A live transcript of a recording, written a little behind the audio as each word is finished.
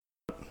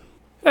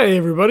Hey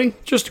everybody,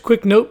 just a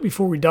quick note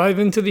before we dive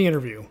into the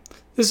interview.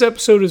 This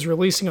episode is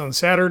releasing on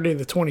Saturday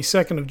the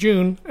 22nd of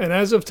June, and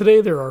as of today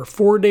there are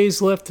 4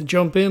 days left to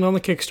jump in on the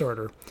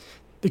Kickstarter.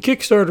 The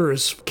Kickstarter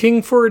is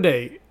King for a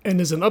Day,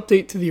 and is an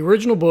update to the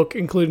original book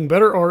including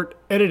better art,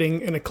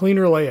 editing, and a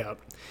cleaner layout.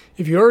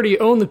 If you already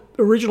own the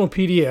original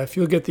PDF,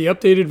 you'll get the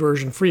updated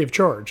version free of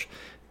charge.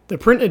 The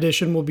print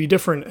edition will be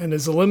different and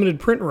is a limited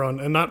print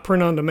run and not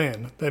print on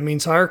demand. That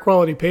means higher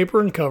quality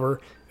paper and cover,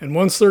 and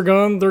once they're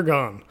gone, they're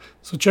gone.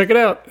 So check it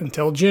out and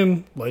tell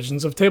Jim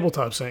Legends of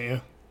Tabletop sent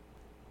you.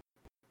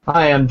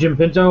 Hi, I'm Jim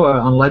Pinto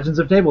on Legends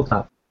of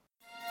Tabletop.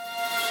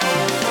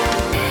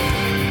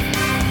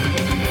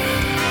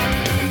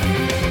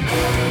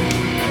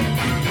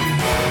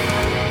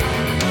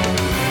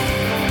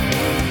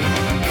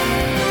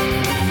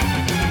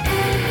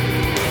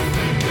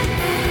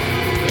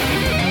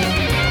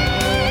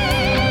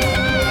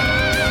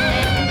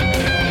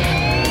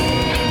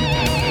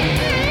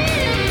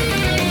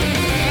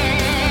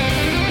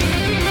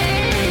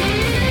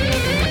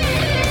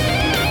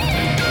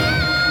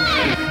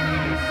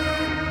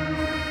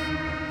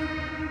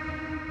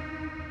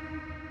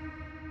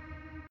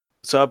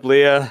 What's up,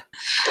 Leah?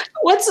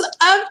 What's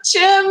up,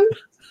 Jim?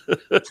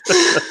 Did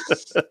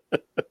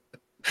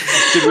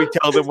we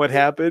tell them what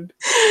happened?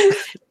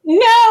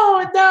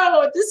 No.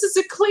 This is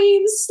a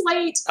clean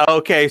slate.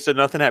 Okay, so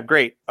nothing happened.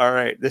 Great. All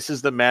right. This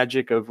is the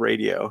magic of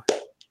radio.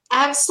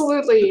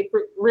 Absolutely.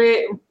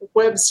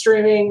 Web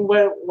streaming,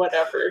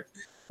 whatever.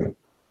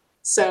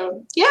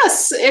 So,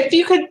 yes, if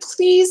you could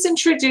please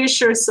introduce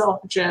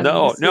yourself, Jim.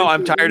 No,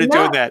 I'm tired of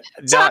doing that.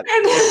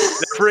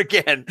 Never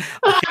again.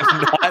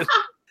 I'm not.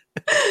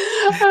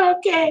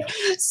 Okay,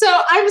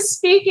 so I'm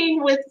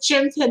speaking with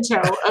Jim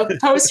Pinto of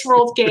Post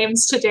World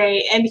Games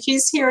today, and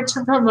he's here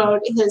to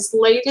promote his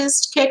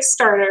latest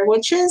Kickstarter,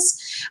 which I'm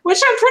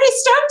pretty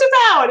stoked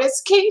about. It's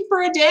King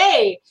for a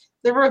Day,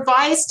 the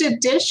revised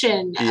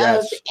edition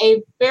of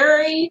a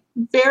very,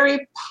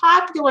 very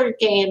popular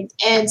game.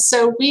 And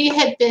so we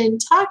had been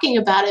talking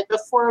about it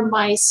before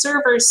my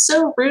server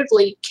so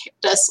rudely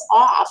kicked us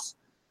off.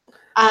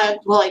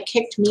 It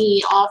kicked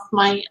me off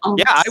my own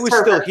server. I was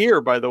still here,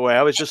 by the way.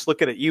 I was just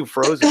looking at you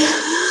frozen.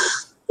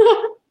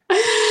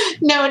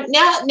 No,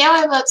 now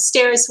I'm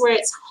upstairs where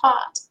it's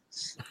hot.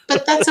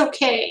 But that's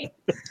okay.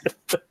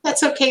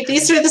 That's okay.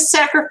 These are the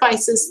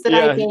sacrifices that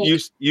I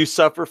made. You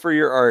suffer for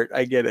your art.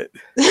 I get it.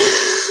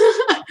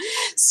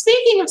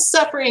 Speaking of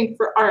suffering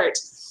for art,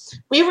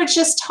 we were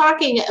just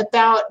talking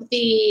about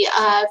the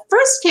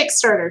first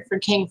Kickstarter for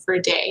King for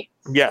a Day.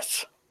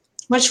 Yes.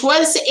 Which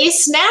was a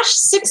smash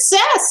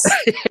success.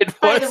 It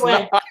was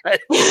not.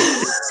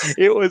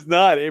 It was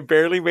not. It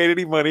barely made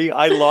any money.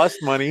 I lost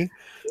money.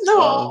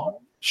 No.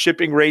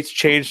 Shipping rates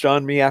changed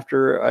on me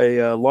after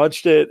I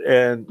launched it,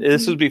 and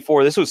this was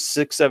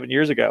 6-7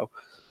 years ago.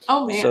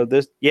 Oh man. So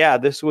this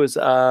was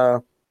I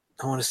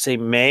want to say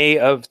May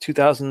of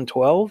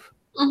 2012.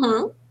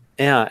 Mm-hmm.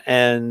 Yeah,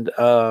 and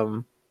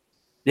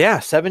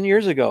 7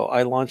 years ago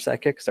I launched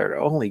that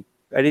Kickstarter.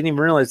 I didn't even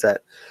realize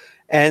that.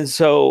 And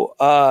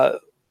so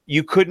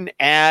you couldn't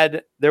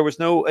add, there was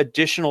no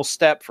additional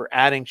step for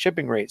adding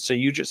shipping rates. So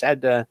you just had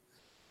to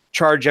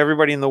charge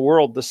everybody in the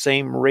world the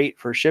same rate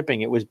for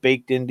shipping. It was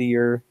baked into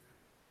your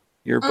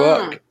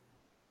book.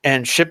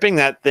 And shipping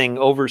that thing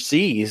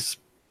overseas,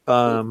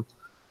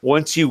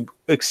 once you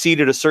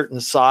exceeded a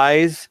certain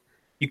size,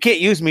 you can't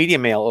use media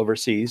mail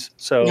overseas.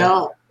 So,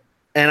 no.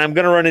 And I'm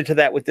going to run into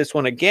that with this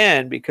one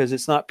again because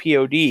it's not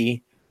POD.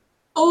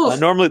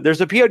 Normally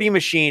there's a POD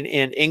machine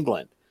in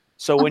England.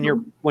 So when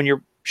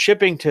you're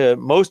shipping to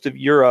most of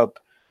Europe,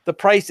 the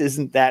price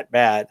isn't that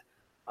bad.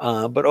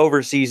 But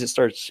overseas, it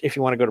starts, if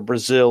you want to go to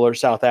Brazil or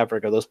South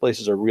Africa, those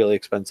places are really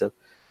expensive.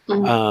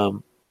 Mm-hmm.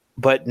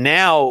 But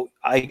now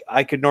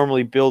I could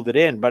normally build it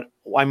in, but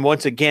I'm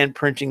once again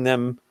printing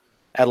them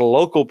at a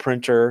local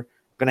printer,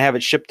 going to have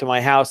it shipped to my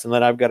house, and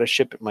then I've got to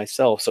ship it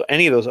myself. So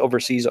any of those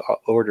overseas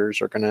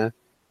orders are going to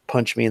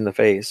punch me in the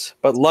face.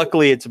 But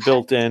luckily, it's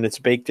built in. It's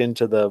baked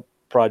into the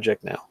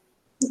project now.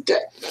 Good.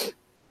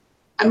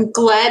 I'm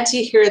glad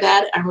to hear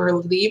that. I'm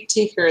relieved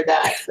to hear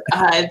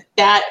that.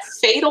 That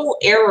fatal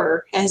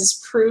error has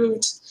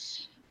proved,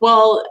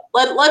 well,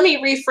 let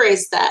me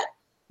rephrase that.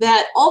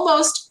 That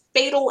almost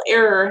fatal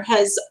error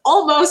has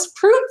almost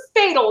proved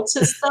fatal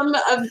to some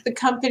of the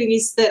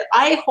companies that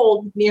I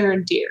hold near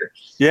and dear.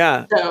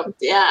 Yeah. So,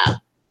 yeah.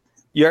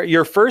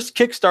 Your first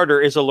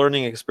Kickstarter is a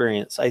learning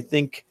experience. I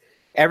think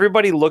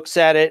everybody looks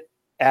at it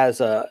as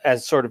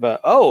sort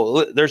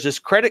of there's this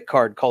credit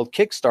card called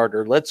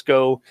Kickstarter. Let's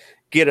go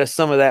get us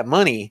some of that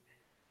money.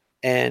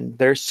 And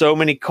there's so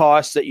many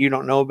costs that you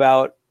don't know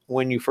about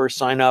when you first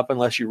sign up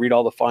unless you read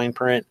all the fine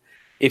print.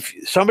 If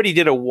somebody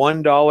did a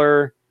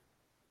 $1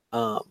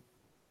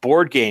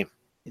 board game,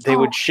 they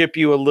would ship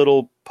you a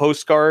little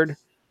postcard.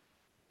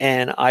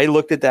 And I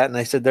looked at that and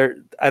I said,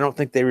 I don't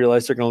think they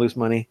realize they're going to lose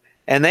money.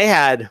 And they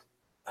had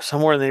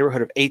somewhere in the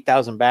neighborhood of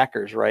 8,000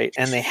 backers, right?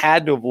 And they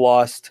had to have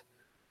lost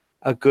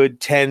a good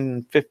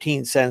 10,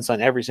 15 cents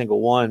on every single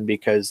one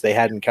because they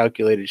hadn't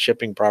calculated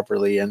shipping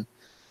properly. And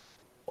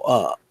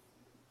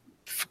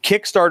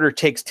Kickstarter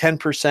takes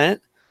 10%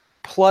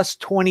 plus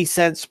 20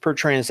 cents per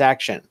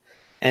transaction.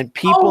 And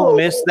people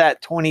miss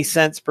that 20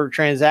 cents per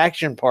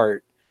transaction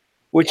part,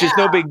 which is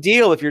no big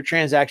deal if your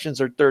transactions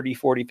are $30,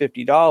 $40,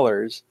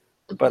 $50.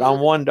 But on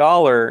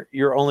 $1,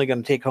 you're only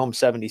going to take home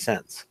 70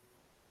 cents.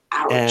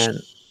 Ouch. And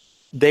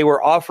they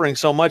were offering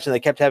so much, and they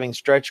kept having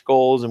stretch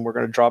goals, and we're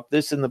going to drop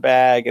this in the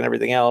bag and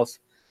everything else.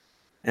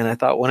 And I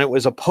thought, when it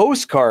was a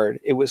postcard,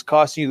 it was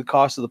costing you the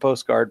cost of the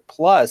postcard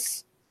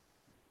plus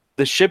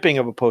the shipping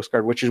of a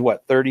postcard, which is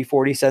what, 30,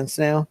 40 cents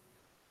now?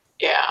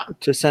 Yeah.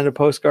 To send a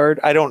postcard.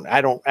 I don't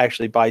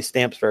actually buy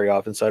stamps very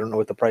often, so I don't know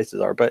what the prices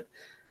are, but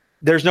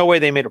there's no way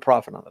they made a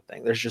profit on the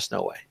thing. There's just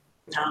no way.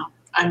 No.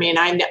 I mean,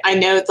 I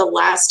know the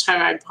last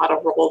time I bought a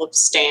roll of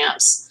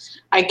stamps,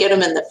 I get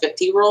them in the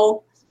 50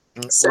 roll.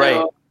 So,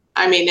 right.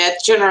 I mean,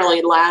 that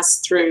generally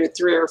lasts through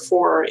 3 or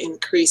 4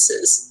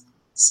 increases.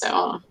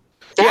 So,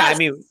 that's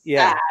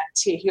sad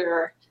to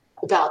hear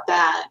about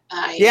that.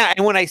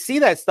 And when I see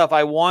that stuff,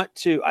 I want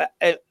to.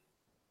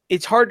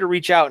 It's hard to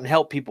reach out and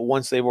help people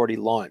once they've already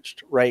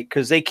launched, right?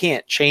 Because they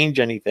can't change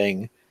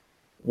anything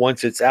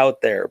once it's out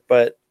there.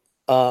 But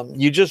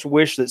you just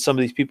wish that some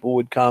of these people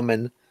would come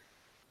and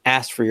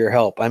ask for your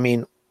help. I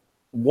mean,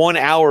 1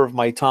 hour of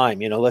my time,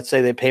 let's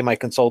say they pay my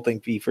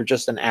consulting fee for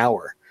just an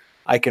hour.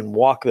 I can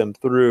walk them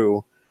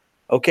through.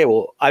 Okay,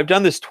 well, I've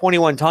done this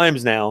 21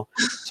 times now,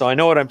 so I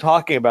know what I'm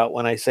talking about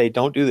when I say,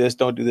 don't do this,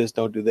 don't do this,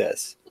 don't do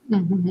this.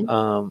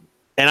 Mm-hmm.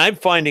 And I'm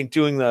finding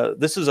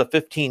this is a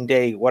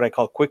 15-day, what I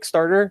call quick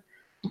starter.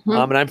 Mm-hmm.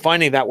 And I'm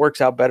finding that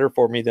works out better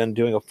for me than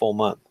doing a full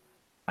month.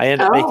 I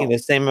end up making the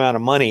same amount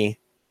of money,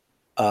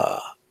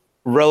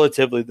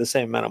 relatively the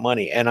same amount of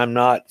money. And I'm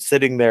not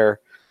sitting there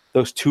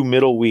those 2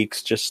 middle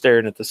weeks just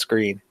staring at the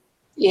screen.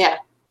 Yeah.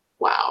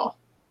 Wow.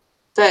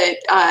 But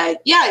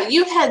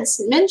you had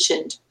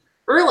mentioned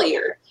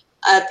earlier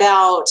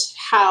about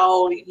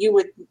how you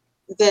would,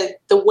 the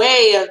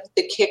way of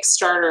the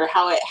Kickstarter,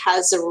 how it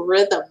has a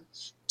rhythm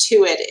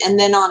to it. And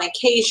then on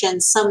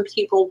occasion, some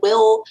people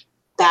will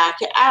back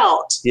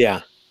out.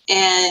 Yeah.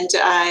 And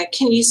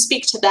can you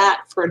speak to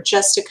that for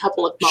just a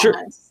couple of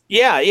moments?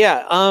 Sure.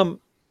 Yeah.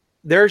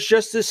 There's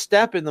just this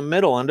step in the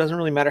middle, and it doesn't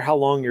really matter how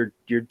long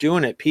you're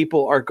doing it.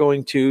 People are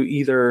going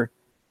to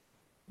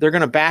they're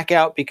going to back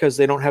out because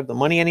they don't have the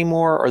money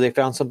anymore, or they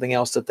found something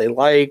else that they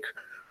like,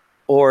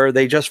 or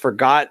they just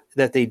forgot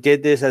that they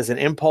did this as an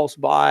impulse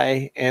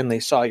buy and they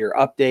saw your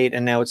update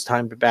and now it's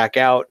time to back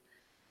out.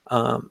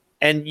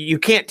 And you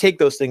can't take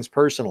those things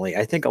personally.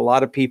 I think a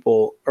lot of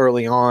people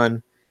early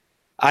on,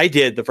 I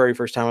did the very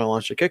first time I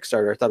launched a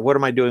Kickstarter. I thought, what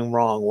am I doing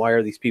wrong? Why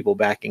are these people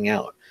backing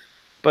out?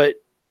 But,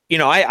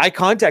 I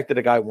contacted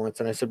a guy once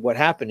and I said, what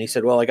happened? He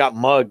said, well, I got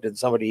mugged and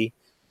somebody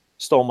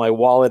stole my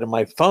wallet and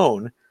my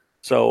phone.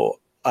 So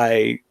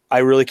I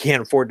really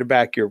can't afford to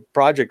back your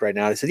project right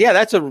now. And I said, yeah,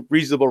 that's a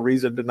reasonable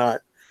reason to not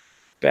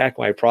back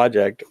my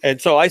project. And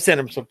so I sent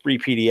him some free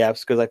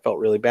PDFs because I felt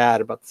really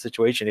bad about the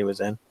situation he was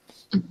in.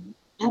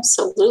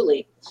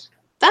 Absolutely.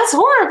 That's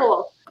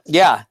horrible.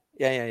 Yeah.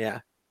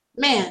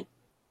 Man,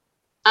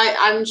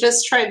 I'm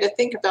just trying to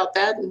think about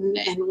that.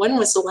 And when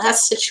was the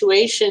last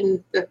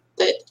situation that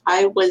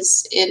I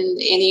was in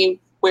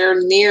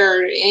anywhere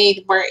near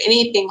where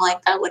anything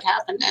like that would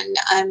happen?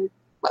 And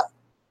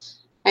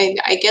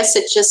I guess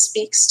it just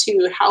speaks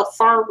to how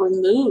far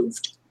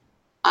removed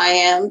I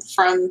am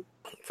from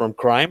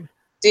crime.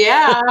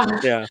 Yeah.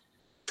 Yeah.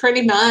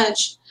 Pretty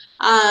much.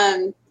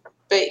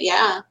 But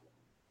yeah,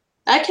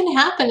 that can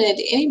happen at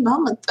any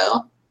moment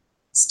though.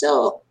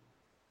 Still.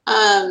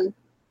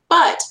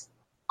 But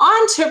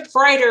on to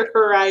brighter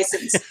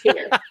horizons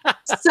here.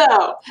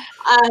 So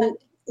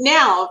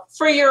now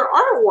for your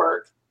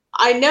artwork,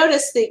 I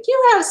noticed that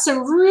you have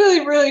some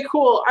really, really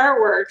cool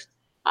artwork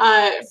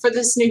for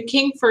this new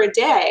King for a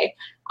Day.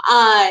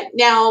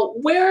 Now,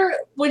 where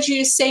would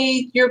you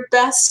say your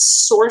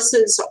best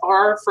sources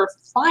are for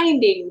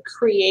finding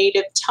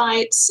creative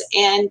types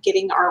and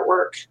getting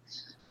artwork?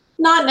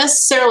 Not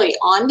necessarily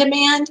on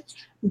demand,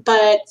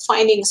 but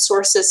finding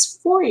sources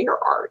for your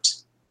art.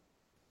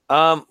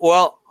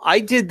 Well, I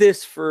did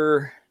this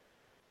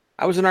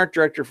I was an art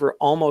director for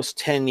almost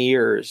 10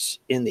 years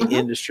in the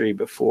industry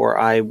before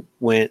I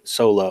went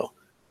solo.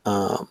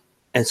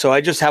 And so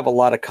I just have a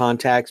lot of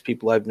contacts,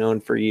 people I've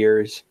known for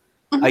years.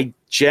 I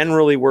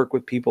generally work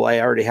with people I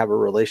already have a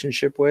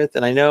relationship with.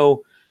 And I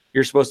know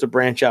you're supposed to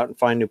branch out and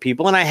find new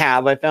people. And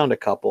I found a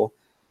couple,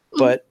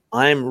 but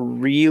I'm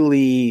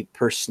really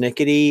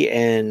persnickety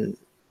and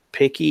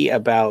picky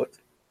about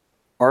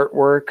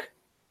artwork.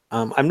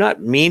 I'm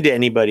not mean to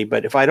anybody,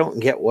 but if I don't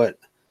get what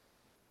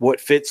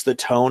fits the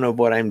tone of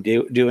what I'm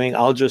doing,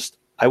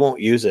 I won't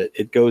use it.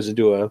 It goes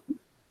into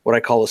what I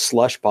call a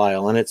slush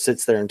pile, and it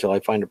sits there until I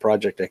find a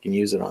project I can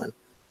use it on.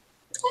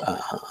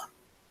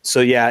 So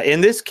yeah,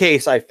 in this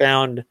case, I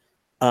found,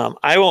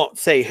 I won't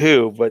say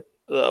who, but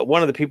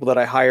one of the people that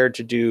I hired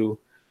to do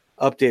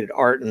updated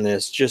art in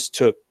this just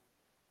took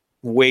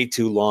way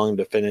too long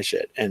to finish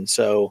it. And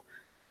so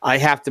I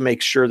have to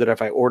make sure that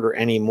if I order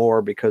any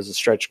more because of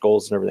stretch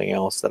goals and everything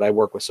else, that I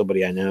work with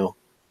somebody I know.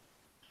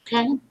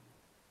 Okay.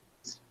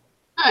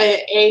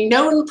 a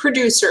known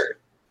producer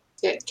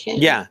that can.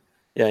 Yeah.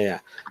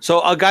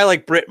 So a guy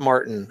like Britt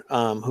Martin,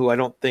 who I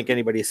don't think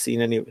anybody's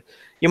seen any.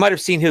 You might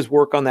have seen his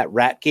work on that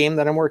rat game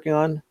that I'm working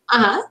on.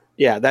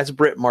 Yeah, that's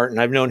Britt Martin.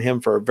 I've known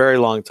him for a very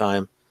long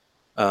time,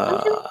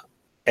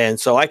 and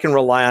so I can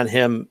rely on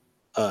him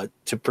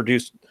to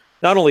produce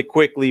not only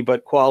quickly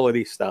but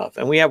quality stuff.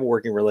 And we have a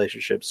working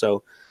relationship.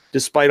 So,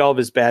 despite all of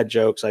his bad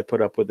jokes, I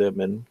put up with him,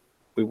 and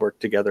we work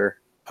together.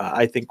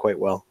 I think quite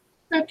well.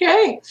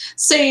 Okay,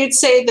 so you'd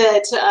say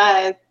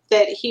that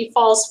that he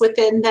falls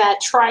within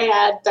that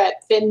triad, that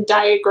Venn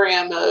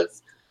diagram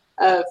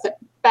of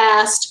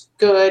fast,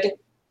 good,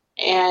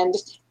 and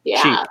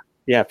cheap.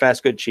 Yeah,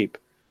 fast, good, cheap.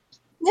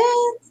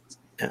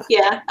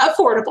 Yeah,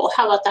 affordable.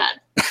 How about that?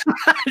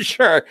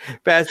 Sure,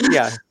 fast.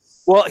 Yeah.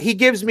 Well, he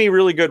gives me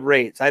really good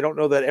rates. I don't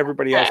know that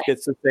everybody else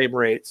gets the same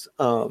rates.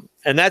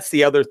 And that's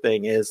the other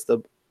thing is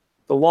the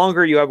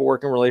longer you have a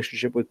working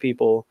relationship with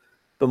people,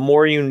 the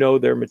more you know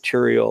their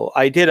material.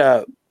 I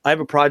have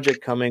a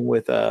project coming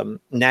with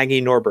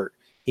Nagy Norbert.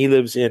 He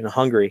lives in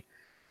Hungary.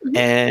 Mm-hmm.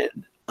 And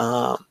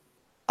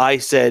I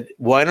said,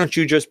 why don't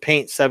you just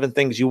paint 7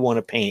 things you want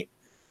to paint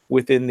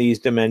within these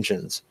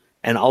dimensions,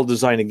 and I'll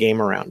design a game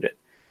around it.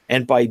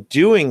 And by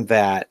doing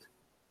that,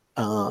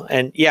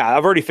 and yeah,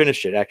 I've already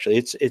finished it. Actually,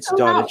 it's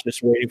done. Wow. It's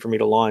just waiting for me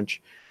to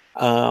launch.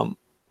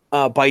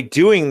 By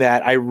doing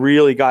that, I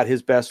really got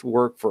his best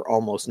work for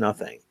almost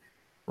nothing,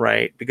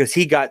 right? Because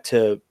he got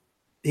to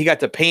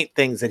paint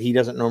things that he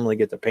doesn't normally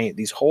get to paint.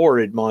 These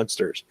horrid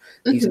monsters,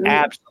 these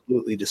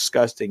absolutely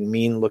disgusting,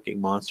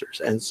 mean-looking monsters.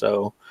 And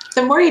so,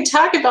 the more you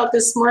talk about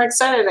this, the more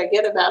excited I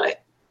get about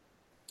it.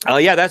 Oh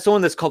yeah, that's the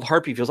one that's called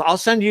Harpy Fields. I'll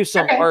send you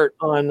some art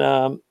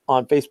on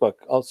Facebook.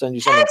 I'll send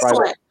you something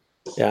private.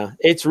 Yeah,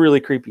 it's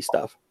really creepy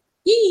stuff.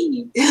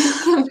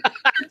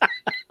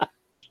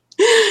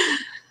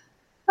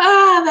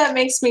 That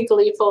makes me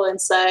gleeful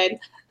inside.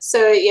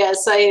 So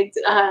yes,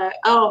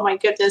 oh my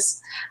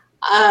goodness.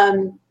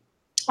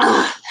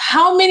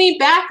 How many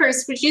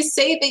backers would you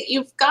say that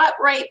you've got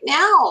right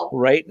now?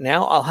 Right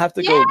now, I'll have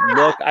to go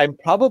look. I'm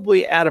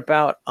probably at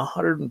about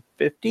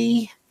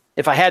 150,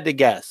 if I had to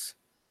guess.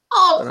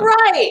 Oh,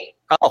 right.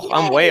 Oh, yay.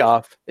 I'm way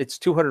off. It's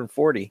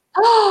 240.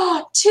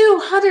 Oh,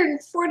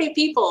 240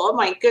 people. Oh,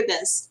 my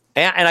goodness.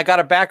 And I got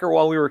a backer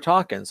while we were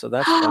talking, so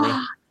that's funny.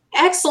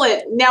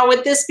 Excellent. Now,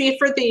 would this be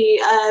for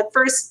the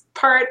first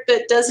part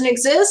that doesn't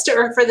exist,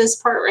 or for this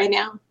part right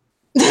now?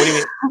 What do you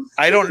mean?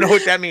 I don't know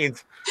what that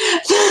means.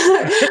 when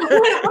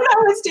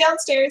I was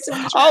downstairs.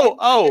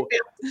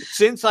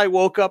 Since I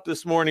woke up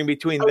this morning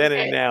between then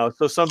and now,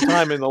 so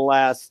sometime in the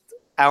last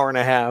hour and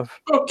a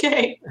half.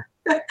 Okay.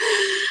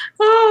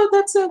 Oh,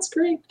 that sounds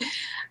great.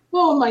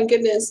 Oh my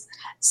goodness.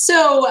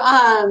 So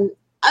other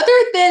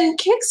than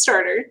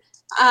Kickstarter,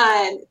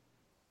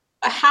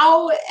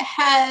 how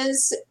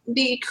has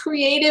the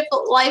creative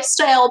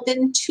lifestyle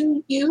been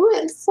to you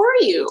and for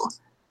you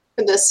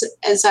for this,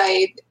 as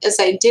I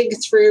dig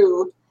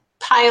through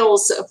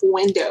piles of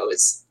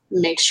windows,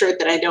 make sure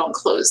that I don't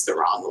close the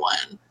wrong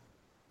one?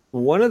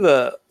 One of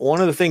the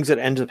things that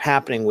ends up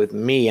happening with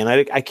me, and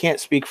I can't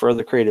speak for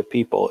other creative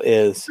people,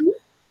 is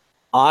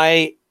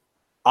I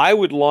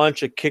would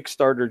launch a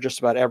Kickstarter just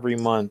about every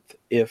month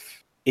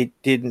if it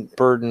didn't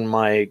burden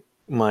my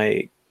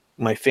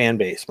fan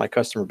base, my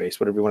customer base,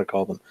 whatever you want to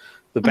call them,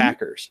 the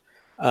backers.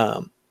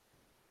 I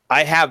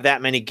have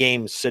that many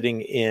games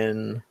sitting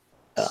in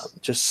a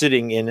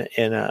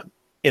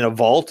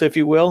vault, if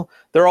you will.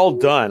 They're all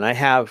done. I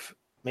have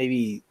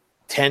maybe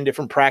 10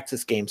 different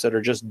practice games that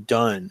are just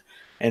done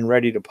and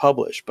ready to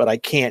publish, but I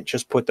can't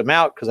just put them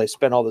out because I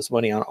spent all this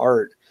money on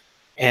art.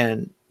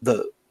 And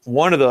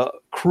one of the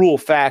cruel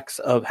facts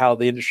of how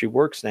the industry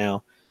works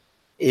now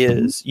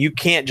is you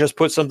can't just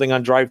put something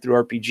on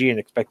DriveThruRPG and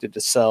expect it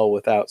to sell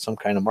without some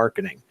kind of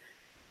marketing.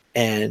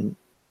 And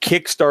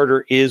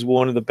Kickstarter is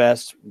one of the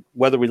best,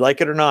 whether we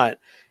like it or not,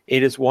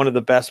 it is one of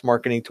the best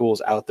marketing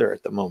tools out there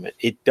at the moment.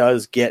 It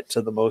does get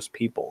to the most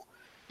people.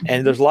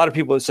 And there's a lot of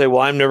people that say,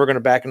 well, I'm never going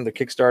to back into the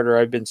Kickstarter.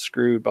 I've been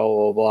screwed, blah,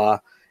 blah, blah.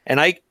 And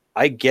I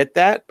get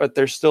that, but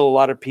there's still a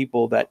lot of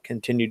people that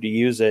continue to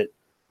use it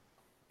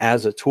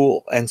as a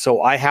tool. And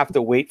so I have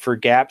to wait for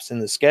gaps in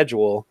the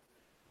schedule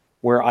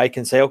where I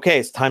can say, okay,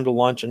 it's time to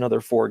launch another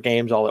 4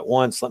 games all at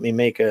once. Let me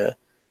make a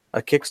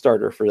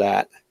Kickstarter for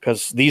that,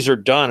 because these are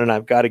done and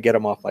I've got to get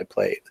them off my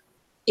plate.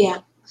 Yeah.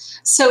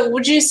 So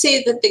would you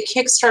say that the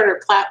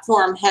Kickstarter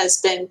platform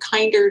has been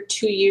kinder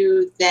to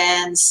you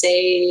than,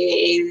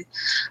 say,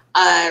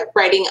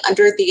 writing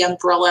under the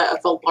umbrella of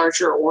a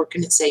larger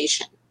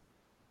organization?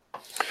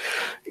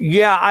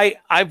 Yeah,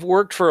 I've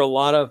worked for a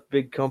lot of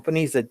big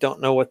companies that don't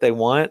know what they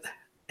want,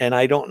 and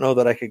I don't know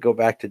that I could go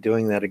back to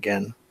doing that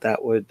again.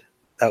 That would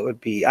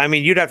be, I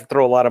mean, you'd have to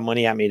throw a lot of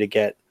money at me to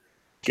get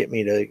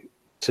me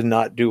to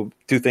not do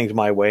things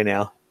my way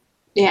now.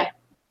 Yeah.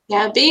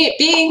 Yeah,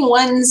 being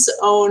one's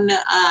own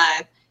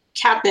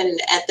captain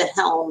at the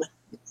helm,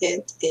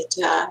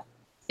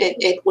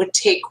 it would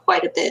take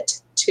quite a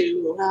bit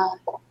to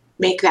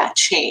make that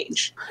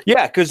change.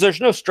 Yeah, because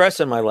there's no stress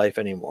in my life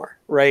anymore,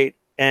 right?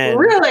 And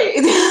really?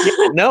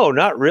 yeah, no,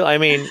 not really. I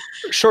mean,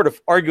 short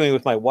of arguing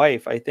with my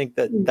wife, I think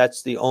that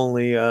that's the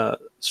only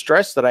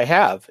stress that I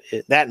have.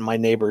 That and my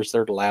neighbors,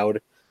 they're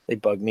loud. They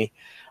bug me.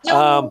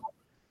 No.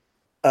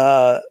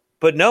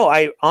 But no,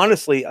 I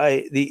honestly,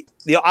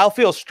 I'll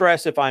feel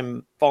stress if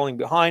I'm falling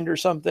behind or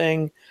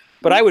something,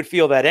 but I would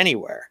feel that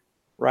anywhere,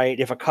 right?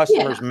 If a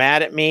customer's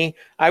mad at me,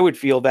 I would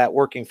feel that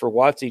working for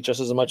WotC just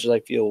as much as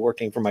I feel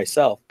working for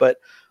myself. But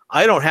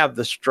I don't have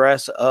the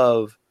stress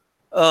of,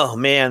 oh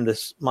man,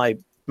 my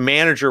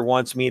manager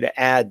wants me to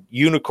add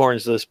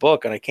unicorns to this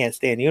book and I can't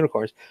stand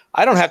unicorns.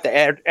 I don't have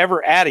to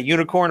ever add a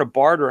unicorn, a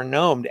bard, or a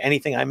gnome to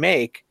anything I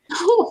make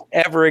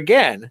ever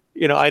again.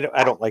 I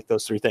don't like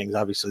those three things.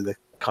 Obviously, the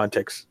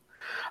context.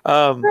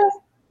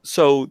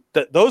 So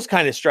those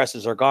kind of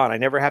stresses are gone. I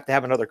never have to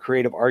have another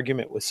creative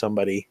argument with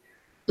somebody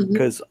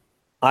because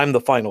I'm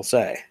the final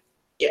say.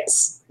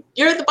 Yes.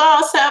 You're the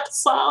boss,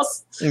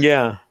 applesauce.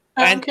 Yeah.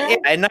 Okay.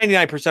 And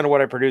 99% of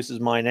what I produce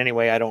is mine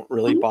anyway. I don't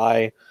really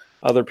buy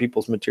other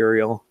people's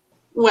material.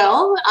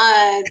 Well,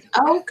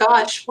 oh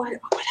gosh, what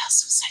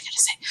else was I going to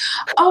say?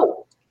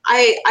 Oh,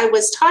 I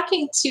was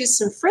talking to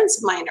some friends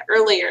of mine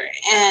earlier,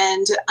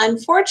 and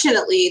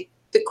unfortunately,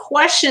 the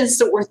questions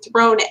that were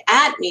thrown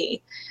at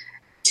me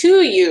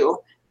to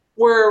you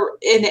were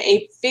in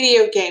a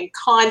video game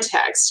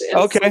context. And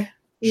okay.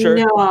 Sure.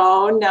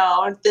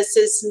 No,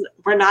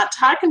 we're not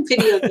talking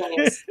video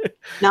games.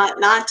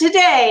 Not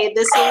today.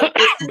 This is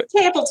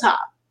tabletop.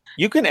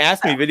 You can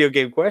ask me video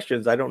game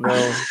questions. I don't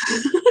know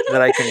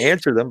that I can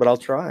answer them, but I'll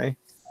try.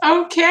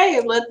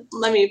 Okay, let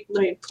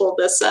me pull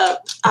this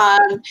up.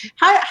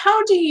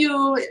 How do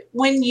you,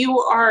 when you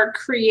are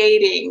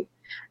creating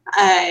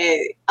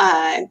a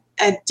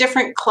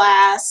different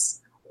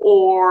class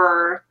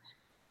or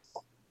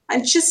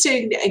just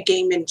a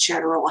game in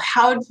general,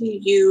 how do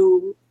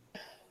you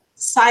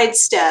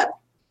sidestep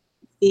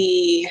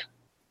the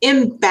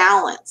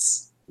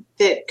imbalance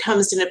that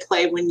comes into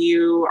play when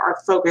you are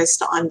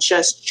focused on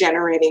just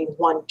generating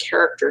one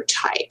character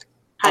type?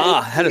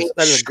 That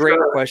is a great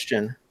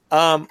question.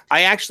 I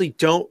actually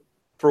don't,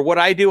 for what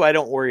I do, I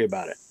don't worry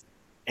about it.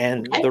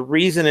 And the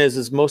reason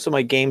is most of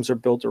my games are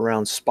built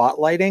around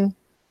spotlighting.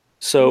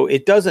 So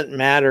it doesn't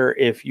matter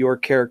if your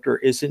character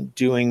isn't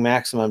doing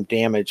maximum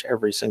damage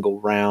every single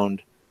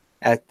round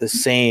at the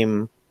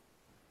same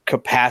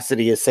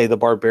capacity as, say, the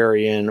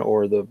barbarian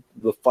or the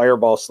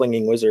fireball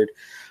slinging wizard.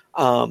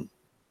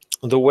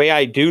 The way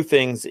I do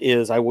things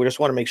is I just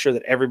want to make sure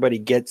that everybody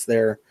gets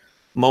their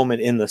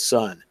moment in the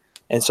sun.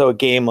 And so a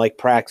game like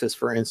Praxis,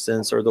 for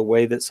instance, or the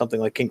way that something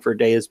like King for a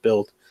Day is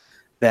built,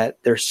 that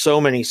there's so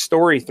many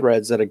story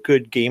threads that a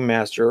good game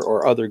master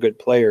or other good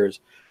players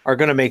are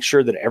going to make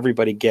sure that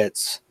everybody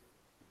gets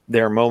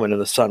their moment in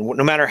the sun.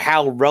 No matter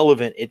how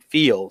relevant it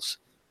feels,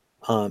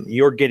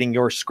 you're getting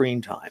your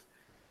screen time.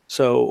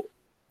 So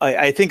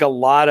I think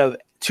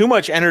too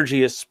much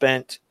energy is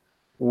spent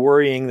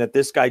worrying that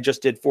this guy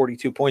just did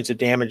 42 points of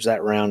damage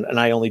that round and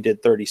I only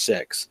did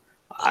 36.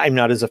 I'm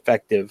not as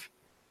effective.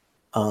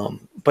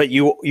 But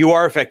you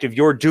are effective.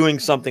 You're doing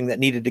something that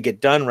needed to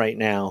get done right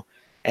now,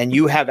 and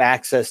you have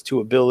access to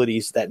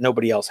abilities that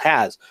nobody else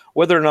has.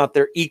 Whether or not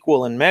they're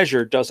equal in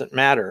measure doesn't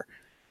matter.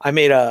 I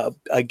made a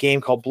game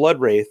called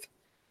Bloodwraith,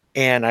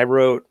 and I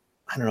wrote,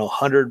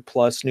 100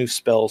 plus new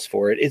spells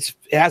for it. It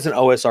has an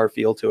OSR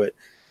feel to it.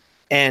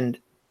 And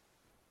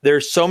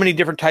there's so many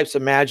different types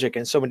of magic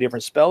and so many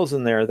different spells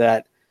in there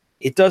that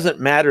it doesn't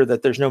matter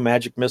that there's no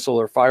magic missile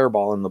or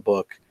fireball in the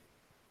book.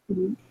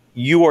 Mm-hmm.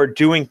 You are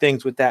doing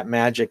things with that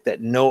magic that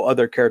no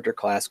other character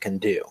class can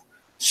do.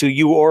 So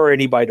you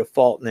already by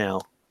default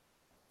now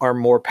are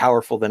more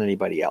powerful than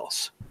anybody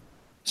else.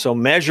 So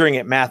measuring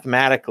it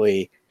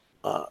mathematically,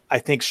 I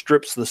think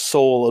strips the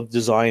soul of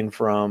design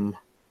from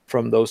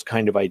those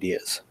kind of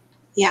ideas.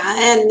 Yeah,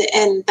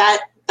 and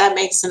that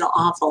makes an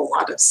awful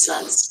lot of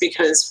sense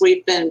because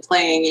we've been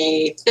playing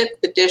a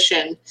 5th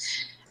edition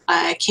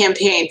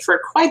campaign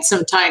for quite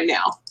some time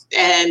now.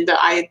 And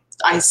I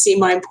see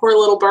my poor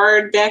little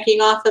bard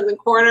backing off in the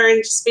corner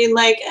and just being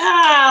like,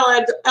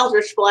 I'll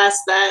Eldritch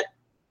Blast that.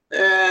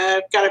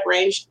 I've got a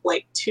range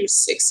like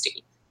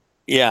 260.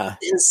 Yeah.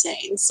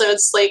 Insane. So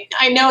it's like,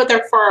 I know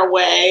they're far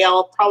away.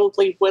 I'll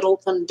probably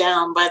whittle them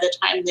down by the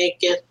time they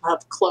get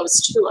up close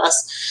to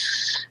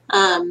us.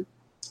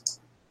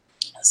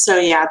 So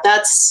yeah,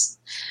 that's,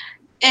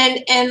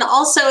 and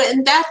also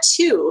in that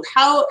too,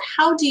 how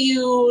do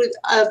you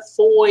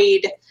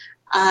avoid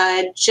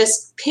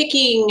just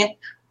picking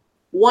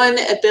one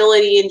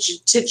ability and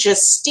to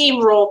just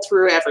steamroll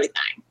through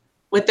everything?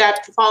 Would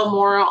that fall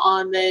more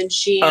on the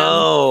GM?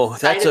 Oh,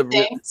 that's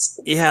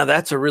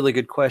that's a really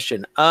good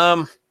question.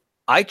 I'm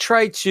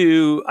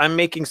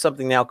making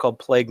something now called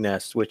Plague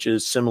Nest, which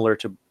is similar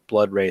to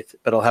Bloodwraith,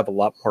 but it'll have a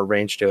lot more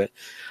range to it.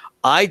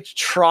 I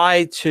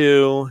try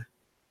to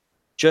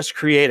just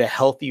create a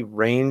healthy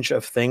range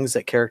of things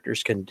that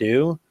characters can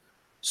do.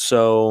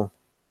 So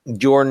you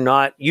don't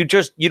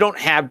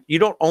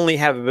only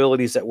have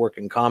abilities that work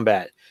in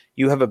combat.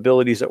 You have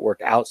abilities that work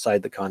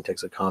outside the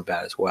context of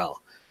combat as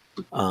well.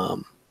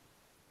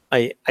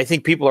 I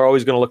think people are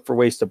always going to look for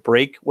ways to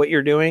break what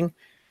you're doing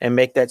and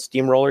make that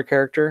steamroller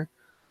character.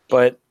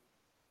 But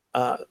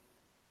I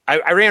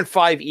ran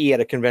 5e at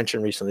a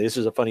convention recently. This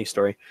is a funny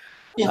story.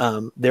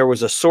 Yeah. There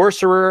was a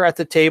sorcerer at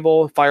the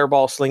table,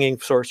 fireball slinging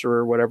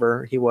sorcerer,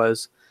 whatever he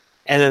was.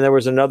 And then there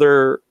was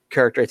another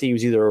character. I think he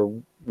was either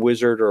a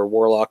wizard or a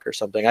warlock or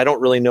something. I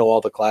don't really know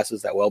all the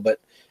classes that well, but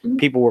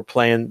people were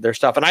playing their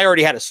stuff. And I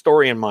already had a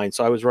story in mind,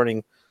 so I was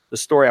running the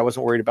story. I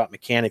wasn't worried about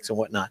mechanics and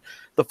whatnot.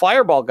 The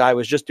fireball guy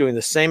was just doing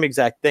the same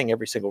exact thing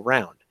every single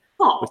round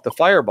with the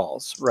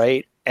fireballs,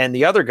 right? And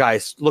the other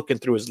guy's looking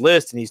through his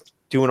list and he's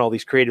doing all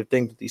these creative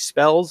things with these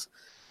spells.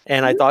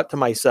 And I thought to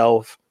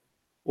myself,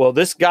 well,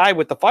 this guy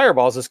with the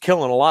fireballs is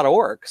killing a lot of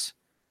orcs,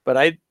 but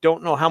I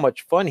don't know how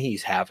much fun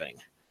he's having.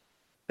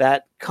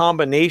 That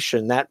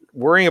combination, that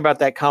worrying about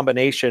that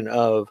combination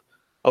of,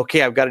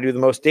 okay, I've got to do the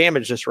most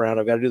damage this round.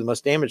 I've got to do the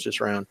most damage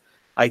this round.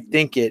 I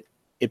think it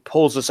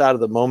pulls us out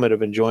of the moment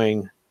of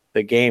enjoying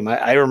the game.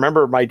 I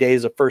remember my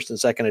days of first and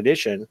second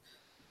edition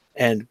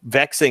and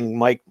vexing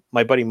Mike,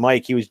 my buddy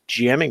Mike. He was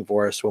GMing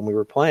for us when we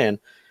were playing.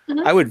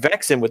 I would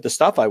vex him with the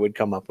stuff I would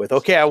come up with.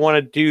 Okay, I want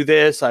to do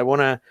this. I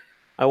want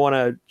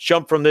to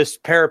jump from this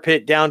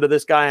parapet down to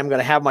this guy. I'm going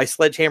to have my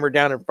sledgehammer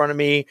down in front of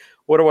me.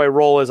 What do I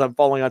roll as I'm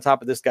falling on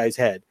top of this guy's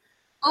head?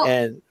 Oh.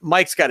 And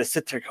Mike's got to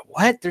sit there and go,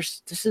 what?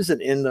 This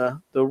isn't in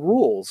the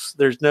rules.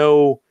 There's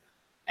no,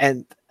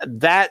 and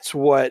that's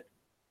what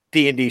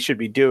D&D should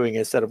be doing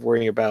instead of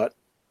worrying about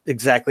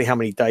exactly how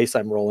many dice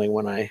I'm rolling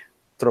when I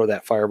throw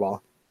that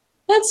fireball.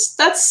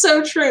 That's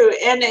so true.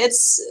 And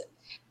it's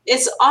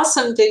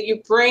awesome that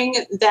you bring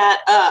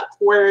that up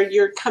where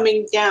you're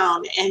coming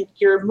down and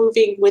you're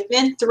moving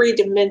within 3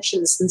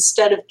 dimensions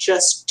instead of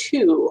just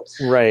 2.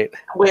 Right.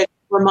 Which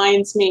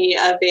reminds me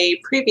of a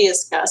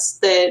previous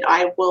guest that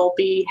I will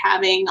be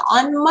having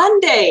on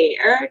Monday,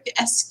 Eric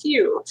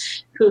Eskew,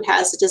 who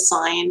has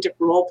designed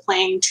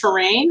role-playing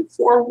terrain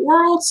for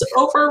Worlds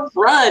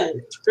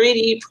Overrun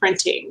 3D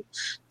printing.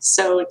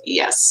 So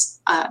yes,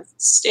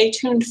 stay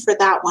tuned for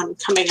that one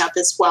coming up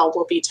as well.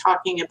 We'll be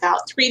talking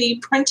about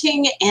 3D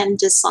printing and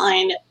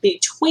design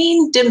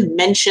between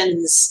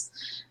dimensions.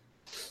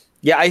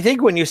 Yeah, I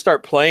think when you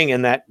start playing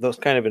in those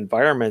kind of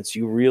environments,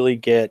 you really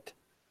get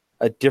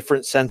a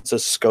different sense of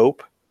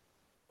scope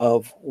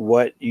of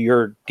what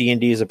your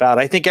D&D is about.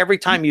 I think every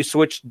time you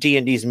switch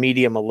D&D's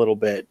medium a little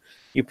bit,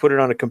 you put it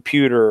on a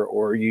computer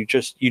or you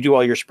do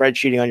all your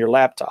spreadsheeting on your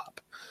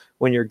laptop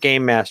when you're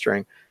game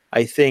mastering.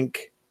 I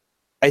think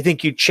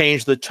you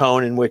change the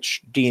tone in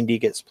which D&D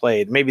gets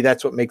played. Maybe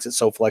that's what makes it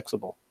so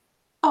flexible.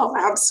 Oh,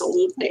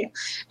 absolutely.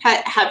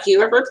 Have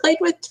you ever played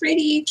with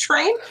 3D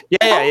Terrain?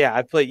 Yeah.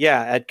 I played,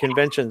 at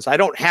conventions. I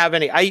don't have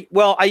any. I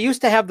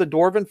used to have the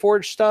Dwarven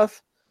Forge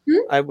stuff.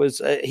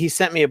 He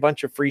sent me a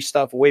bunch of free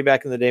stuff way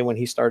back in the day when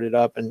he started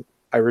up, and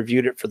I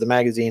reviewed it for the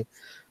magazine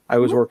I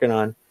was working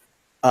on.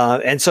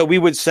 And so we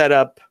would set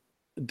up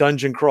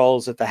dungeon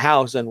crawls at the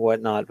house and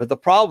whatnot. But the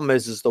problem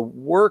is the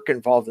work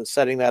involved in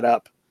setting that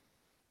up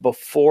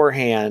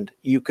beforehand.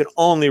 You can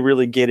only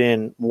really get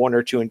in 1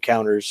 or 2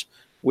 encounters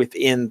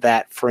within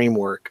that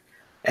framework.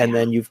 And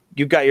then you've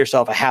got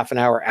yourself a half an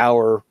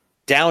hour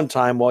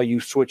downtime while you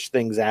switch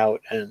things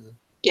out. And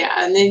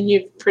then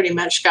you've pretty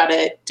much got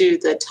to do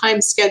the time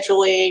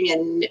scheduling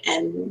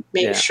and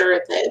make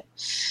sure that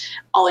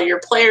all of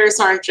your players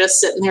aren't just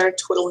sitting there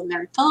twiddling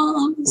their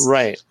thumbs.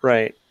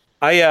 Right.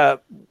 I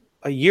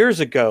years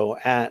ago,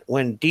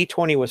 when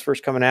D20 was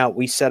first coming out,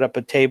 we set up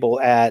a table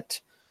at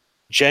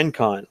Gen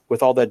Con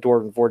with all that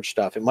Dwarven Forge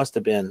stuff. It must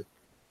have been,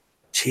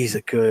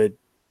 a good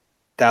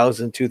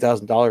 $1,000,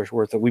 $2,000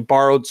 worth of. We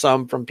borrowed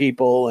some from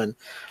people, and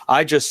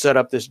I just set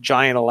up this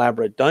giant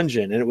elaborate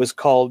dungeon, and it was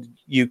called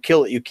 "You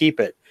Kill It, You Keep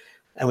It."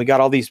 And we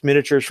got all these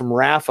miniatures from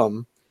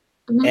Ratham,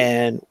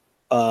 and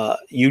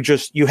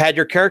you had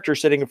your character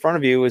sitting in front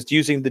of you, was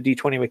using the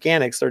D20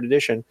 mechanics, 3rd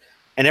edition,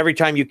 and every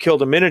time you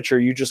killed a miniature,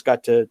 you just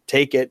got to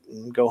take it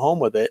and go home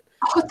with it.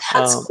 Oh,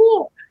 that's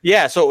cool.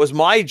 Yeah, so it was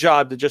my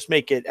job to just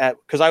make it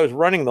because I was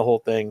running the whole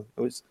thing.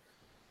 It was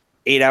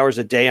 8 hours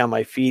a day on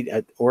my feet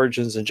at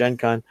Origins and Gen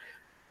Con.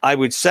 I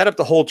would set up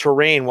the whole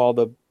terrain while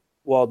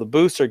the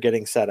booths are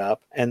getting set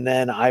up, and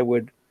then I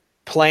would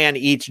plan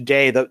each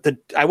day.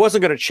 I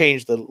wasn't going to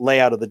change the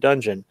layout of the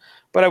dungeon,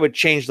 but I would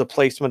change the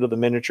placement of the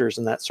miniatures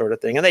and that sort of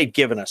thing. And they'd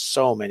given us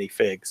so many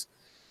figs.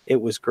 It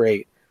was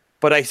great.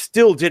 But I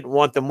still didn't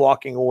want them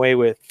walking away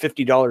with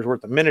 $50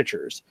 worth of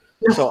miniatures.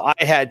 So I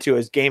had to,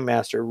 as game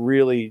master,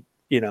 really,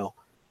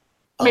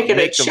 make it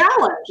a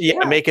challenge.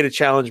 Yeah, make it a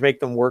challenge, make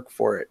them work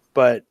for it.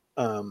 But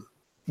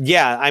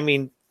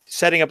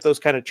setting up those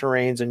kind of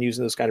terrains and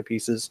using those kind of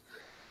pieces.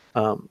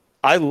 I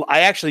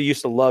actually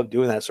used to love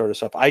doing that sort of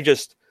stuff. I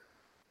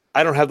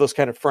don't have those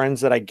kind of friends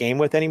that I game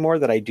with anymore,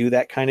 that I do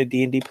that kind of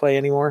D&D play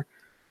anymore.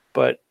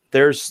 But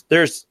there's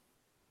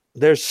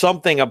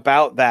something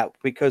about that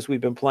because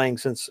we've been playing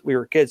since we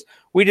were kids.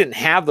 We didn't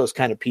have those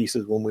kind of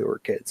pieces when we were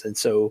kids. And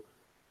so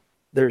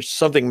there's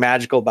something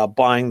magical about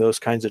buying those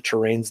kinds of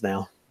terrains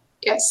now.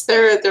 Yes,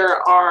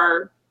 there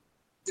are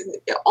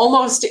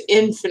almost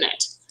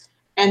infinite.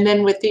 And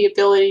then with the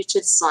ability to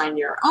design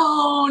your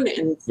own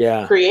and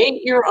Yeah.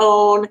 create your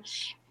own,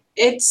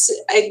 it's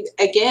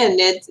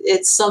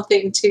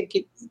something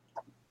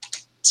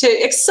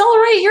to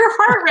accelerate your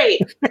heart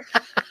rate.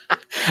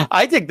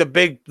 I think the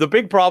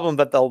big problem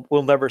that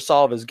we'll never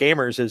solve as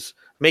gamers is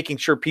making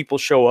sure people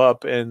show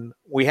up and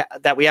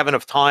that we have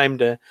enough time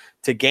to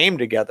game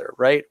together,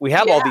 right? We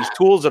have all these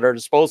tools at our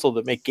disposal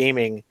that make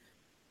gaming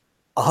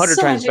 100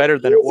 times better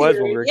than it was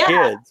when we were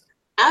kids.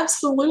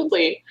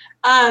 Absolutely.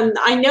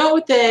 I know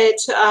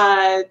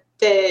that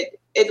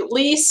at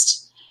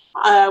least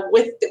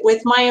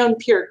with my own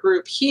peer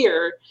group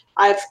here,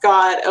 I've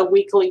got a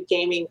weekly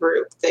gaming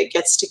group that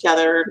gets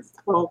together,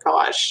 for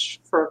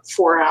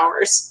 4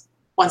 hours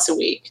once a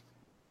week.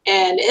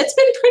 And it's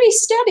been pretty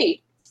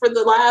steady for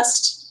the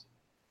last,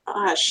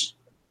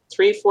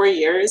 3-4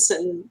 years.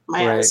 And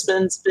my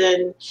husband's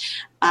been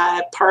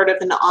part of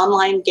an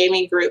online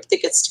gaming group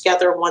that gets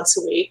together once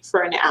a week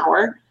for an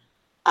hour.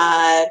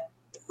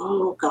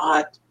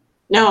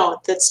 No,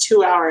 that's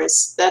 2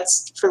 hours.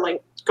 That's for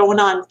like going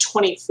on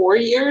 24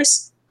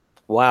 years.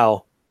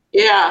 Wow.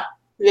 Yeah.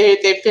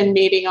 They've been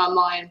meeting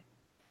online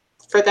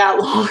for that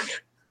long.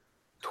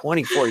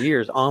 24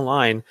 years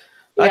online.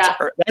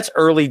 That's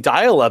early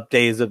dial-up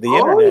days of the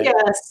internet.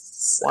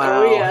 Yes.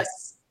 Wow. Oh,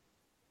 yes.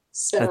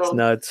 So, that's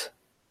nuts.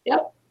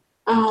 Yep.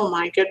 Oh,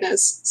 my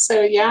goodness.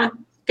 So, yeah,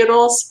 good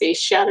old Space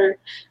Shatter.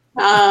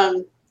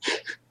 Shatterstar.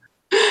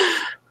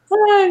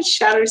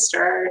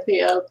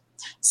 Yeah.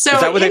 So,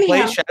 is that what they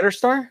play,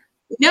 Shatterstar?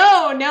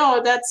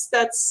 No,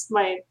 that's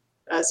my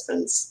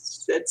husband's.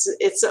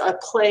 It's a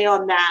play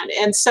on that,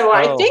 and so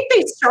I think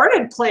they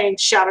started playing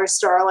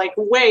Shatterstar like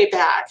way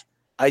back.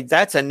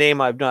 That's a name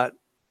I've not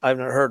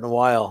heard in a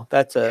while.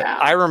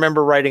 I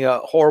remember writing a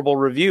horrible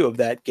review of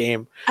that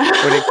game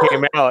when it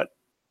came out.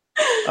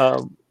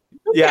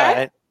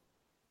 Yeah,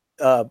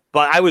 but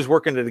I was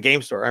working at a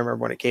game store. I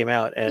remember when it came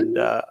out, and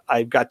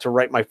I got to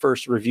write my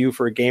first review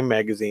for a game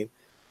magazine.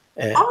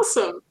 And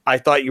awesome. I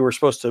thought you were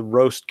supposed to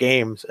roast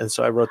games, and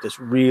so I wrote this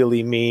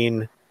really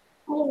mean.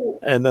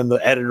 And then the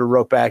editor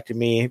wrote back to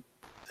me,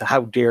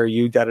 "How dare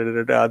you? Da da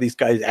da da. These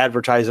guys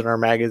advertise in our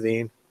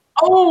magazine."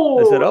 Oh,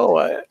 I said,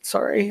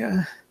 sorry.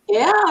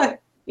 Yeah.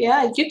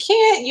 You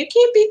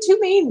can't be too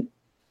mean.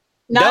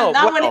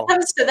 Not when it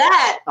comes to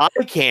that. I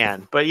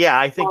can, but yeah,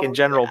 I think in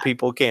general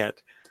people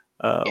can't.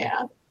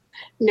 Yeah.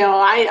 No,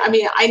 I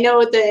mean, I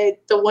know that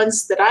the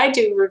ones that I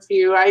do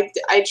review, I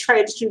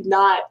try to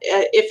not.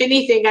 If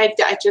anything, I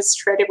just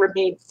try to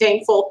remain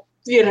thankful.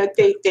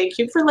 Thank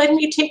you for letting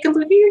me take a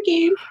look at your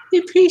game.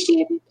 I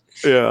appreciate it.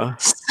 Yeah.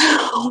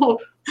 So,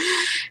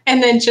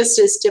 and then just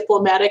as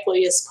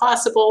diplomatically as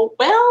possible,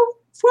 well,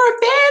 for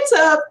fans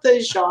of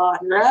the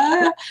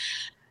genre,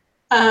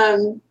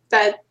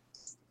 that's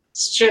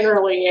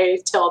generally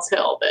a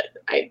telltale that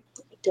I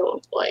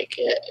don't like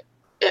it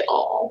at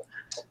all.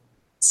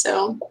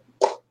 So,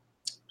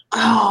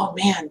 oh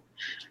man.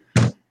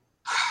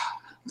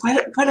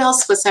 What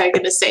else was I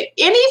going to say?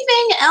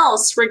 Anything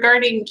else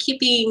regarding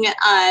keeping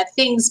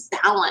things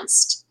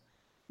balanced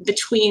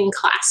between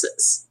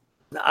classes?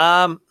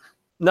 No,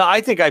 I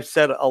think I've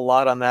said a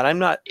lot on that. I'm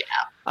not.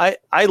 Yeah.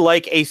 I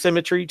like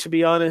asymmetry, to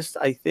be honest.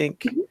 I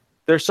think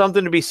there's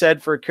something to be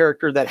said for a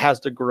character that has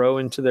to grow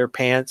into their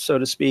pants, so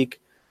to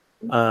speak.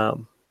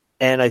 And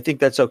I think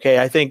that's okay.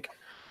 I think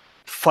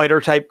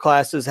fighter type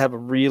classes have a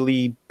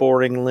really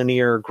boring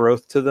linear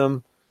growth to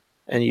them,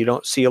 and you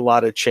don't see a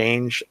lot of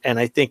change. And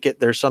I think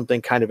there's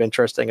something kind of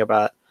interesting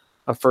about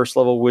a first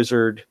level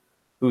wizard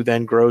who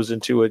then grows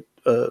into a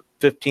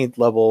 15th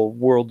level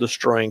world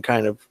destroying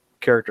kind of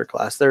character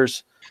class.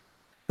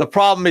 The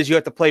problem is you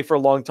have to play for a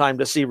long time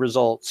to see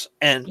results.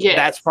 And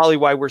that's probably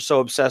why we're so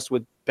obsessed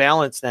with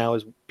balance now,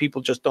 is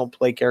people just don't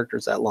play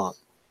characters that long.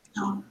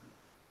 No.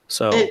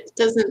 So it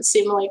doesn't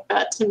seem like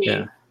that to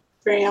me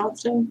very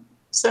often.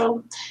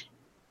 So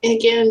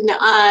again,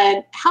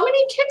 how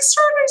many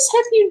Kickstarters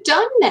have you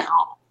done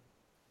now?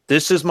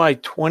 This is my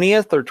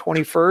 20th or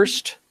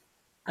 21st,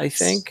 I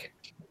think.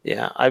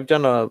 Yeah, I've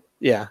done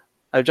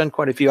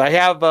quite a few.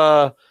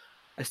 I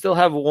still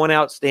have one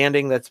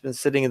outstanding that's been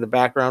sitting in the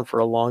background for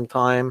a long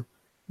time,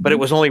 but it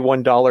was only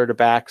 $1 to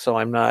back, so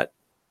I'm not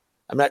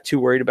too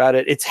worried about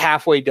it. It's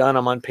halfway done.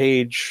 I'm on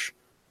page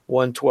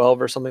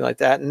 112 or something like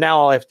that. And now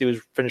all I have to do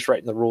is finish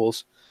writing the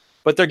rules.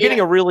 But they're getting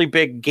a really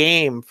big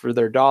game for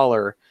their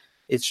 $1.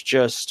 It's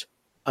just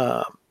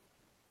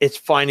it's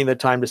finding the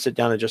time to sit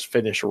down and just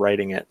finish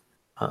writing it.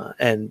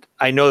 And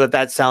I know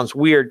that sounds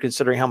weird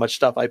considering how much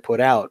stuff I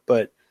put out,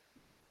 but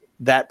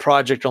that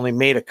project only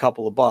made a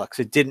couple of bucks.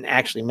 It didn't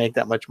actually make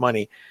that much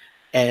money.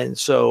 And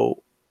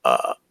so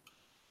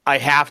I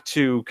have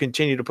to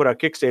continue to put out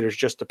Kickstarters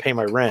just to pay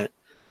my rent,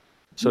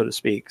 so to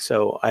speak.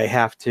 So I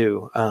have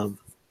to,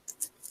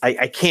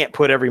 I can't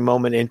put every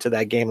moment into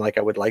that game like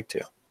I would like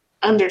to.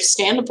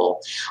 Understandable.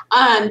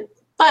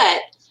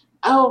 But,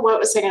 what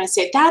was I going to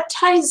say? That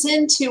ties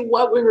into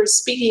what we were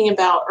speaking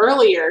about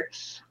earlier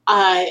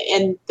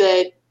in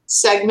the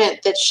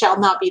segment that shall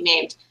not be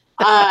named.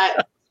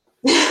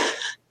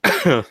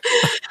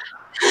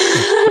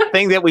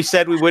 thing that we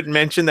said we wouldn't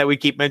mention that we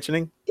keep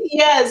mentioning.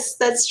 Yes,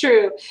 that's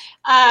true.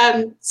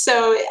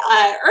 So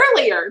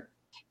earlier,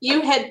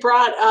 you had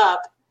brought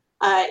up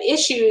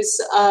issues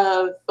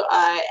of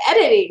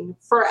editing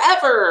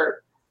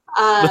forever.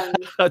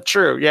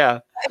 True, yeah.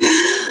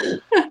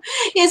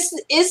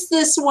 Is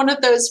this one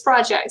of those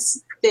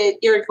projects that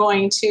you're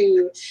going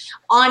to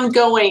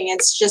ongoing?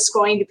 It's just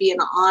going to be an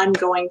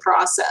ongoing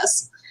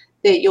process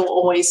that you'll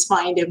always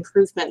find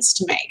improvements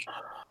to make.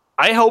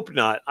 I hope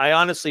not. I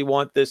honestly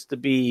want this to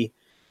be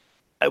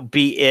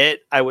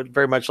it. I would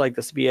very much like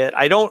this to be it.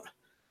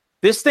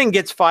 This thing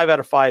gets 5 out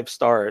of 5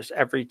 stars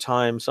every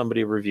time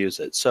somebody reviews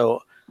it.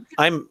 So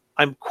I'm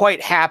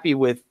quite happy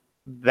with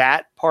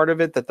that part of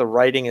it, that the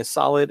writing is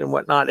solid and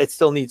whatnot. It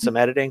still needs some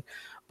editing,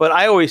 but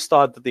I always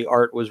thought that the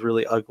art was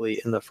really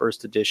ugly in the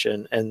first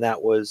edition, and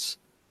that was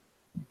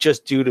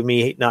just due to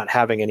me not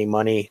having any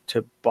money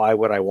to buy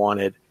what I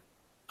wanted.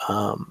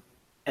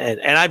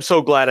 And I'm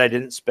so glad I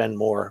didn't spend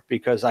more,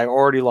 because I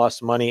already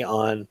lost money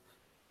on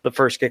the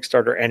first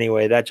Kickstarter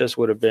anyway. That just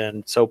would have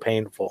been so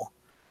painful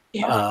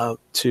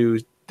to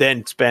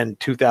then spend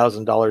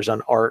 $2,000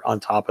 on art on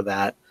top of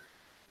that.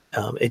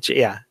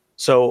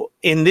 So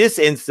in this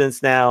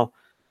instance now,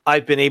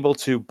 I've been able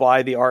to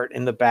buy the art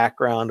in the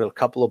background a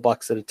couple of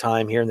bucks at a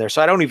time here and there,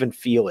 so I don't even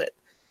feel it.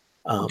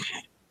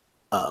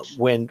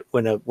 When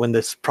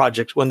this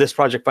project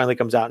finally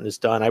comes out and is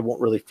done, I won't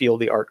really feel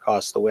the art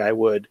costs the way I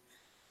would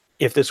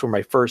if this were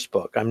my first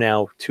book. I'm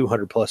now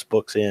 200 plus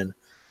books in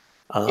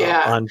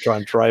on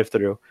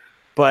Drive-Thru,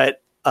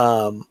 but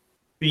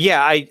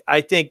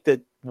I think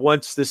that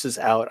once this is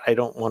out, I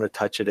don't want to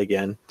touch it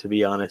again, to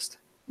be honest.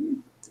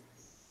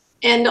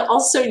 And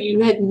also,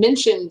 you had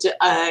mentioned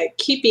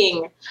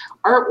keeping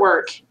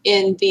artwork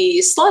in the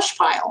slush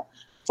pile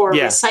for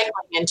recycling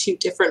into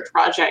different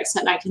projects.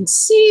 And I can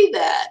see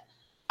that,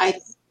 I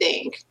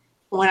think,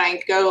 when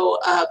I go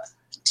up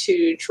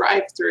to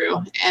Drive-Thru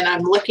and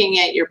I'm looking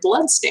at your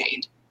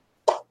Bloodstained,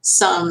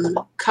 some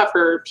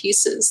cover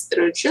pieces that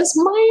are just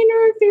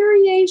minor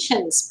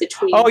variations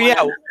between. Oh,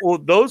 yeah. Well,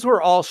 those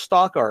were all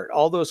stock art.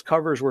 All those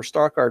covers were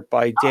stock art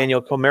by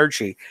Daniel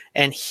Comerci.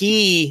 And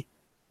he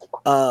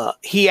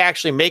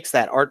actually makes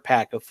that art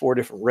pack of 4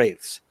 different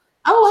wraiths.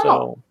 Oh,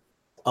 So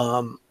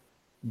wow.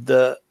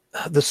 the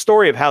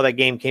story of how that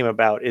game came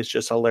about is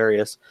just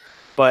hilarious.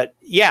 But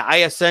yeah,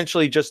 I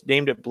essentially just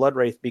named it Blood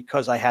Wraith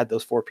because I had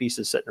those 4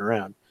 pieces sitting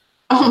around.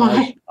 Oh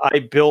my. I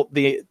built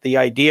the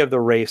idea of the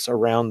wraiths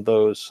around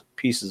those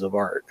pieces of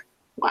art.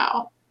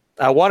 Wow.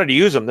 I wanted to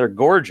use them. They're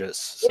gorgeous.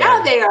 So.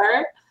 Yeah, they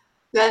are.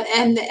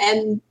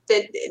 And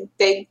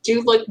they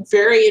do look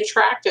very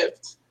attractive.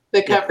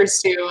 The covers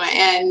do,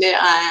 and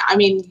I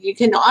mean, you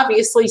can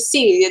obviously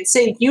see it's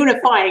a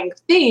unifying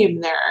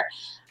theme there.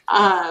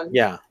 But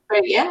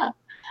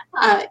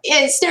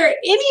is there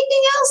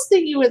anything else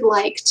that you would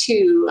like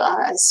to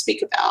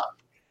speak about?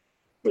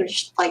 Would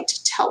you like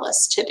to tell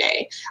us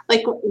today?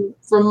 Like,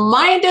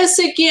 remind us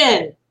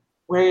again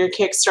where your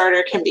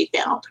Kickstarter can be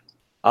found.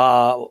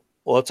 Well,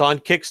 it's on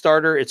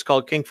Kickstarter. It's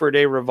called King for a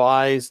Day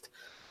Revised.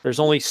 There's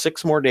only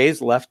 6 more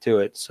days left to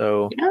it,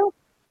 so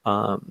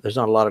there's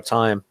not a lot of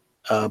time.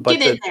 But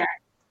get in there.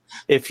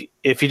 If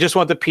you just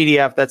want the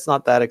PDF, that's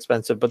not that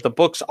expensive. But the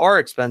books are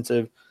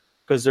expensive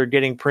because they're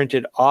getting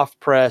printed off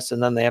press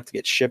and then they have to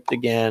get shipped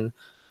again.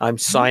 I'm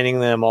signing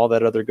them, all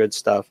that other good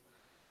stuff.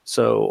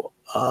 So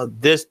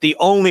the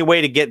only way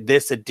to get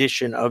this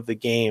edition of the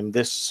game,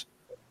 this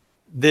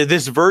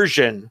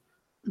version,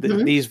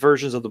 these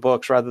versions of the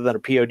books, rather than a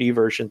POD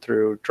version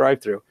through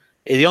Drive-Thru,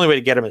 the only way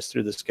to get them is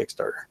through this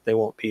Kickstarter. They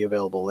won't be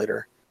available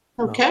later.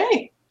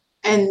 Okay.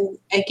 And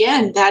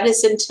again, that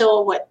is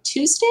until what,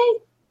 Tuesday?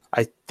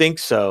 I think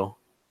so.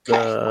 Okay.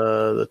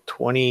 The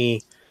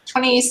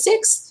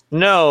 26th?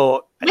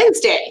 No.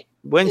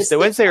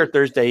 Wednesday or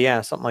Thursday.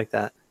 Yeah, something like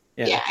that.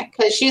 Yeah,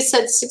 because you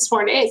said 6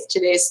 more days.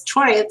 Today's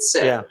 20th.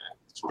 So yeah.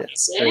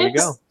 26. There you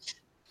go.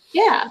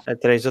 Yeah.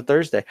 Today's a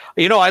Thursday.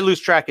 I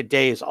lose track of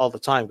days all the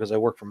time because I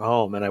work from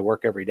home and I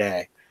work every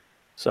day.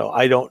 So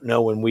I don't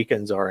know when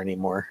weekends are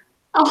anymore.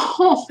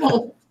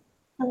 Oh.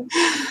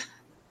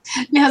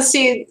 Now,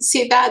 see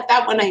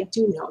that one I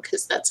do know,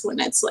 because that's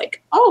when it's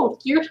like, oh,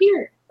 you're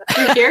here.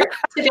 You're here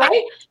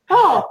today?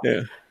 Oh.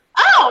 Yeah.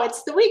 Oh,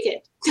 it's the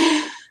weekend.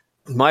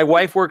 My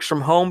wife works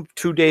from home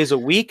 2 days a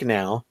week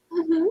now.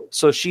 Mm-hmm.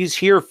 So she's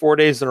here 4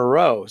 days in a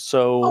row.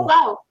 So, oh,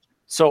 wow.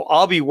 So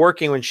I'll be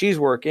working when she's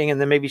working, and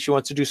then maybe she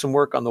wants to do some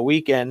work on the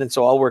weekend. And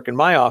so I'll work in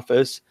my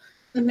office.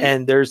 Mm-hmm.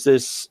 And there's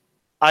this,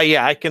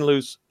 I can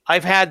lose.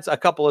 I've had a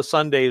couple of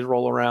Sundays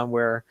roll around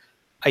where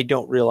I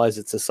don't realize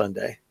it's a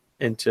Sunday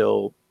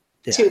until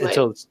it's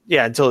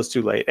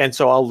too late. And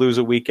so I'll lose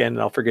a weekend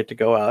and I'll forget to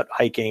go out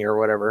hiking or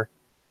whatever.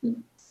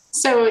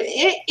 So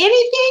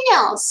anything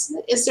else?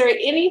 Is there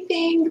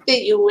anything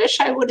that you wish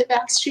I would have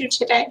asked you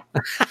today?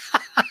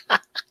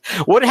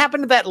 What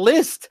happened to that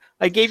list?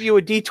 I gave you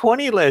a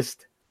D20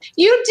 list.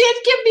 You did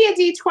give me a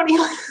D20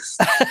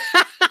 list.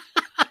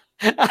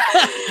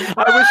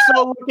 I was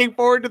so looking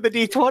forward to the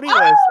D20 list.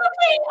 Okay.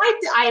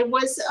 I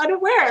was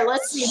unaware.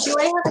 Let's see. Do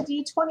I have a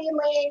D20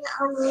 laying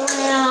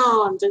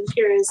around? And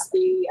here's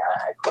the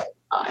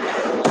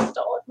I left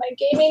all of my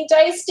gaming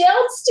dice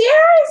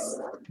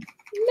downstairs.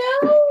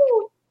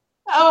 No.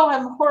 Oh,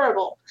 I'm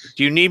horrible.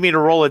 Do you need me to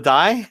roll a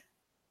die?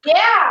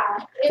 Yeah.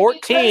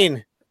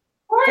 14.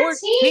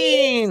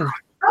 14.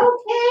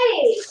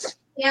 Okay.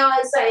 Now,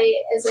 as I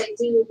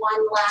do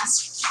one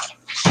last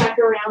check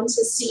around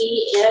to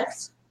see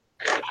if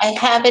I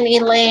have any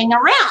laying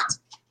around.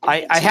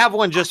 I have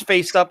one just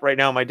faced up right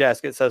now on my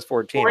desk. It says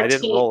 14. I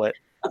didn't roll it.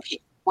 Okay.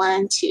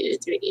 1, 2,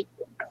 3,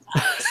 4,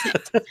 5,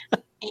 6,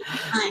 8,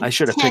 9, I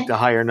should have 10, picked a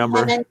higher number.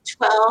 11,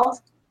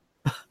 12,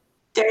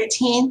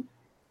 13,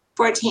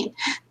 14.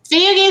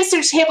 Video games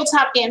or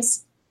tabletop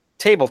games?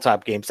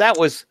 Tabletop games. That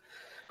was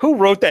who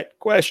wrote that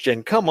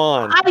question? Come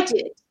on. I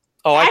did.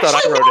 Oh, I thought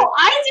I wrote it.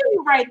 I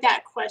didn't write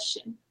that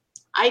question.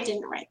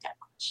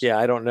 Yeah,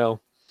 I don't know.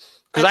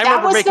 Because But I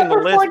remember was making the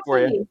number list 14 for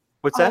you.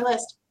 What's on that? the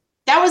list.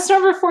 That was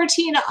number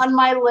 14 on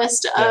my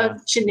list Yeah.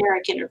 of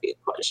generic interview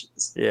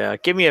questions. Yeah,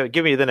 give me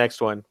the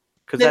next one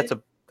because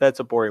that's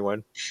a boring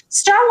one.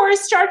 Star Wars,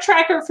 Star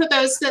Trekker for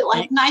those that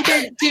like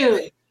neither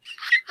Dune.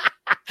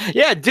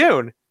 Yeah,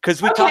 Dune. Because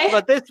we talked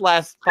about this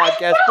last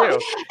podcast too.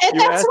 And You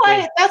that's asked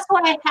why me. that's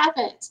why I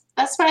haven't.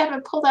 That's why I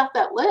haven't pulled out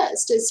that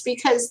list. Is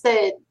because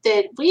that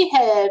we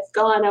have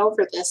gone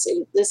over this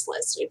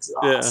list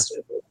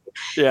exhaustively.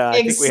 Yeah, I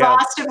think we have.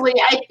 Exhaustively.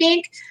 I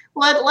think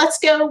let's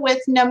go with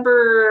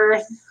number.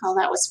 Oh,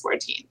 that was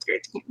 14,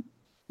 13.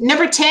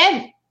 Number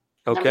 10.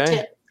 Number Okay.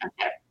 10.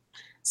 Okay.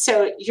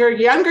 So your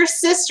younger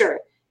sister,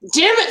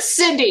 damn it,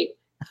 Cindy,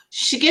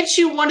 she gets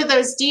you one of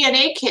those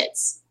DNA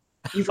kits.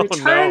 You Oh,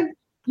 return.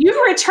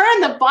 You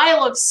return the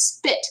vial of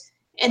spit,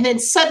 and then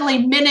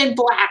suddenly men in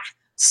black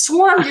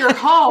swarm your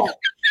home,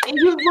 and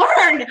you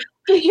learn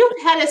that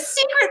you've had a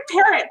secret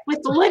parent with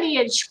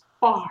lineage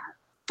far,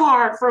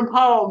 far from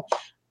home,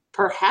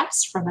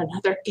 perhaps from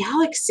another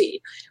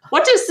galaxy.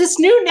 What does this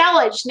new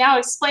knowledge now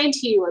explain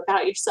to you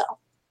about yourself?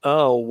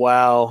 Oh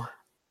wow.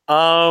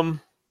 I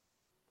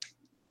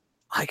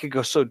could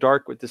go so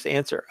dark with this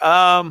answer.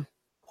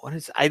 What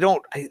is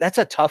that's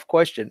a tough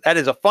question. That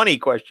is a funny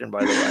question,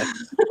 by the way.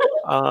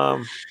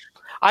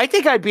 I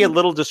think I'd be a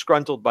little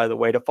disgruntled, by the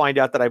way, to find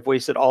out that I've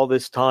wasted all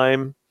this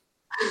time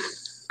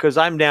because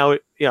I'm now,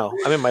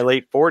 I'm in my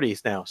late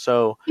 40s now.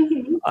 So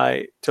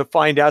to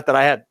find out that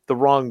I had the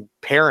wrong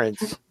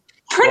parents.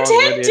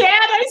 Pretend, Dad,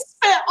 I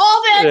spent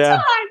all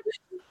that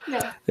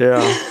time.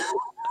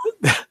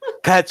 Yeah.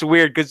 That's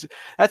weird because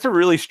that's a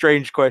really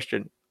strange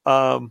question.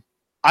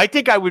 I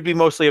think I would be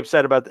mostly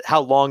upset about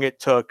how long it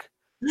took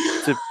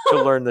to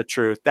learn the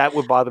truth. That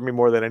would bother me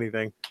more than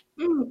anything.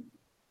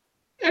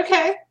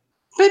 Okay.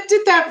 But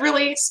did that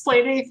really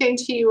explain anything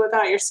to you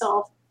about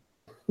yourself?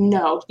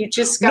 No, you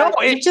just got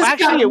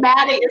got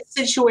mad at your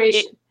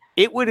situation.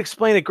 It would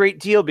explain a great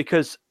deal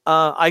because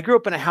I grew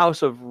up in a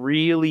house of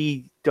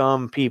really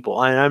dumb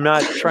people. And I'm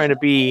not trying to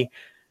be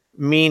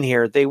mean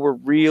here. They were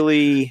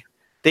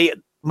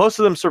most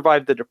of them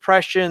survived the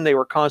Depression. They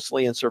were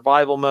constantly in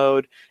survival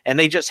mode and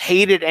they just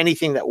hated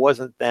anything that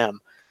wasn't them.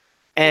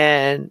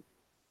 And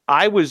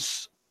I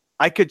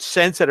could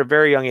sense at a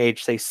very young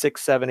age, say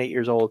 6, 7, 8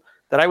 years old,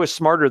 that I was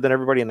smarter than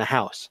everybody in the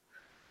house.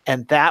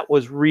 And that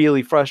was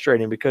really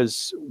frustrating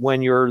because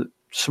when you're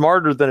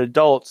smarter than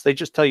adults, they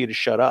just tell you to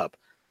shut up.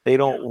 They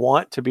don't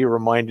want to be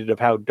reminded of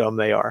how dumb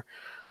they are.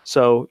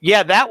 So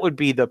yeah, that would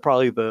be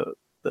probably the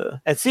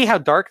and see how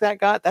dark that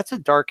got? That's a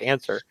dark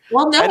answer.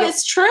 Well, no,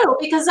 it's true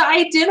because I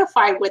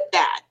identify with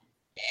that.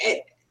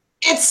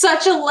 It's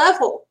such a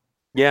level.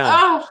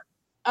 Yeah.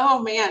 Oh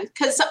man,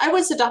 because I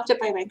was adopted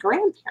by my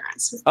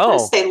grandparents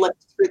because they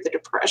lived through the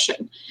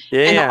Depression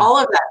and all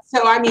of that.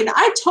 So I mean,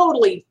 I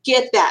totally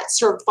get that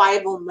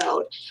survival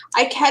mode.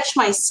 I catch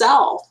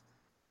myself,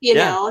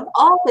 know,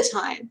 all the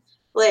time.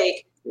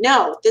 Like,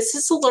 no, this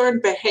is a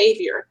learned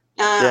behavior.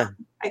 I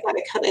got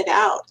to cut it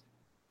out.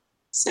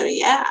 So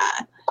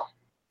I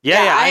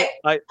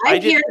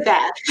hear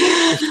that.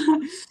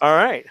 All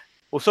right.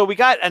 Well, so we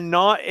got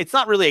it's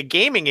not really a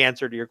gaming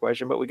answer to your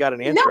question, but we got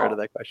an answer out of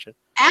that question.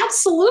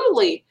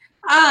 Absolutely.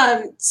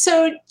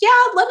 So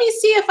let me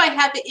see if I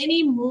have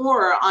any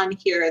more on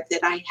here that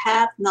I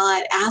have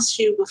not asked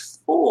you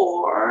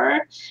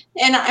before.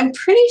 And I'm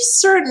pretty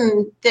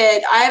certain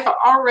that I've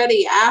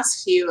already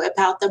asked you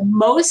about the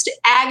most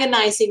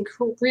agonizing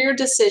career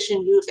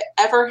decision you've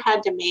ever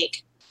had to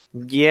make.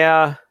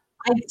 Yeah.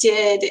 I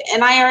did.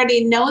 And I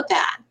already know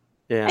that.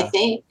 Yeah. I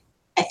think.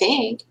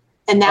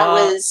 And that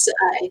was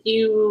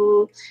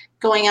you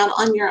going out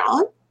on your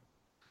own?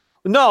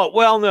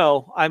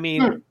 No. I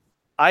mean,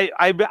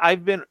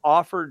 I've been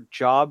offered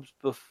jobs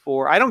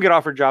before. I don't get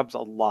offered jobs a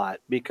lot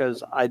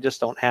because I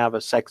just don't have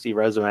a sexy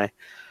resume.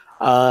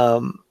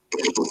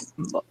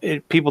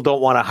 People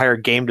don't want to hire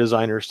game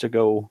designers to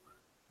go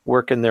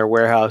work in their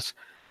warehouse.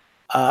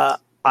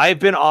 I've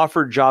been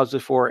offered jobs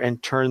before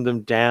and turned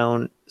them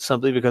down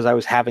simply because I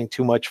was having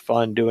too much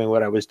fun doing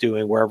what I was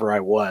doing wherever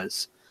I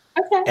was.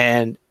 Okay.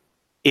 And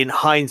in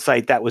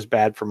hindsight, that was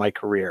bad for my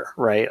career,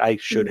 right? I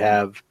should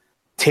have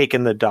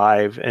taken the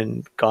dive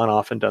and gone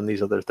off and done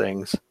these other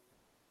things.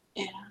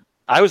 Yeah.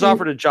 I was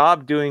offered a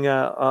job doing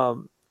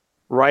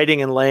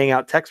writing and laying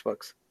out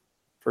textbooks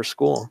for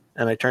school,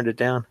 and I turned it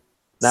down.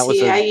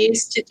 I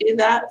used to do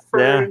that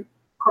for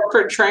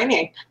corporate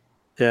training.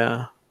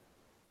 Yeah.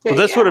 Well,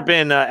 this would have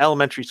been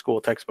elementary school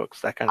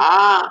textbooks, that kind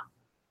of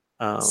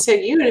thing. So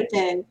you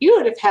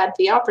would have had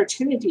the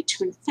opportunity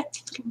to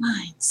infect little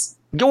minds.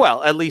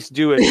 Well, at least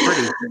do it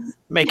pretty,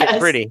 make it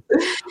pretty.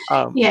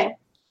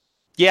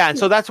 Yeah, and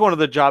so that's one of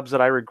the jobs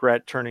that I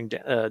regret turning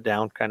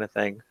down, kind of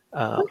thing.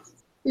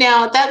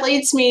 Now that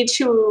leads me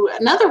to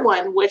another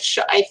one, which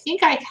I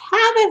think I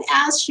haven't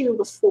asked you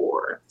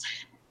before.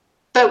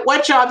 But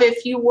what job,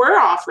 if you were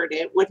offered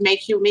it, would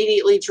make you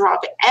immediately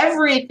drop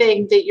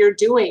everything that you're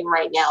doing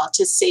right now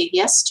to say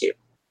yes to?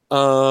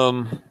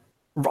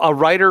 A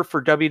writer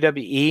for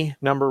WWE,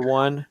 number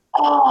one.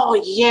 Oh,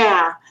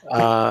 yeah.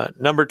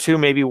 Number two,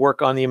 maybe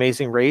work on The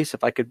Amazing Race.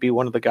 If I could be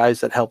one of the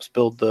guys that helps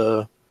build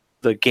the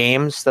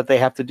games that they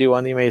have to do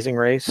on The Amazing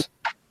Race.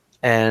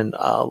 And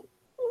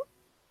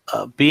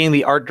being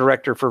the art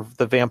director for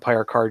the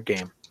Vampire card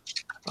game.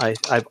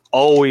 I've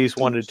always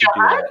wanted to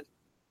do that.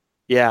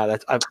 Yeah,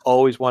 I've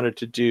always wanted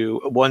to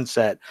do one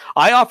set.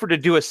 I offered to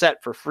do a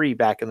set for free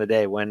back in the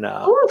day when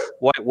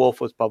White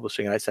Wolf was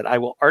publishing it. I said, I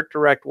will art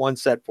direct one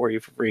set for you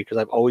for free because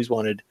I've always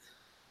wanted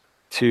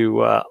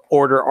to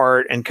order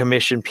art and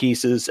commission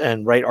pieces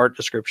and write art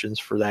descriptions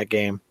for that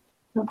game.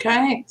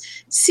 Okay.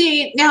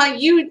 See, now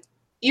you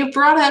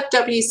brought up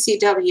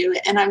WCW,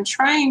 and I'm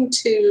trying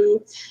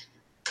to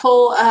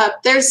pull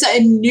up. There's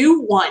a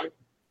new one.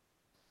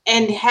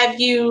 And have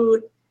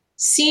you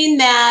seen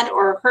that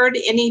or heard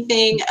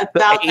anything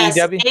about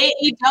AEW?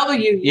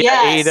 AEW,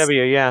 yes. Yeah,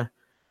 AEW, yeah.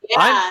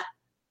 Yeah.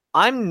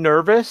 I'm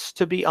nervous,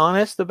 to be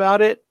honest,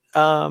 about it.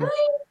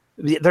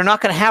 They're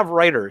not going to have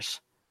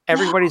writers.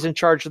 Everybody's in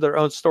charge of their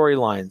own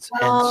storylines.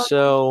 And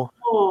so...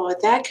 Oh,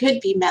 that could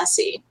be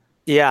messy.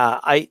 Yeah,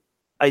 I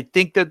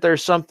think that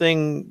there's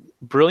something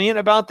brilliant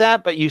about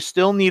that, but you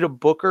still need a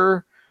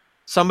booker,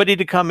 somebody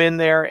to come in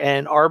there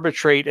and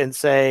arbitrate and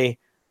say,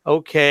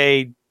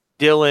 okay,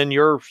 Dylan,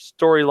 your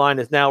storyline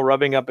is now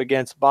rubbing up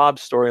against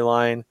Bob's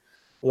storyline.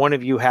 One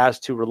of you has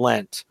to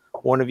relent.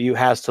 One of you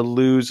has to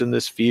lose in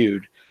this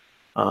feud.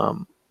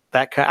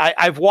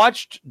 I've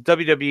watched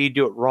WWE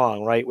do it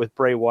wrong, right? With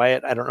Bray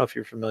Wyatt. I don't know if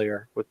you're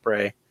familiar with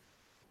Bray.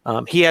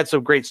 He had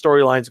some great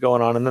storylines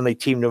going on, and then they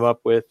teamed him up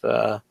with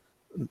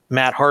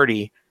Matt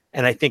Hardy,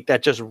 and I think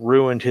that just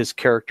ruined his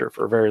character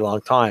for a very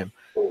long time.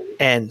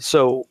 And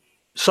so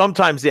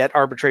sometimes that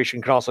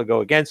arbitration can also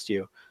go against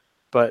you.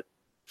 But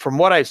from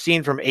what I've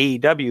seen from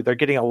AEW, they're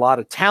getting a lot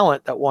of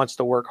talent that wants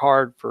to work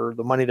hard for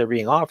the money they're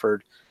being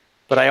offered.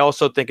 But I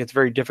also think it's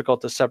very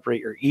difficult to separate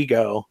your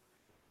ego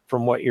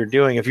from what you're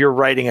doing. If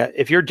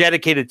you're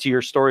dedicated to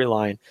your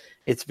storyline,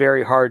 it's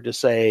very hard to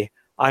say,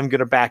 I'm going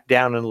to back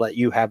down and let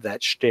you have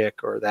that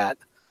shtick, or that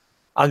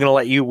I'm going to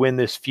let you win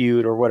this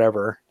feud or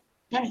whatever.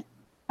 Okay.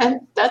 And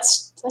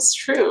that's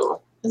true.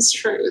 That's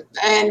true.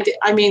 And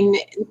I mean,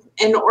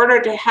 in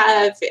order to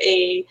have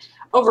a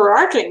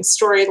overarching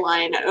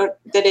storyline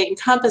that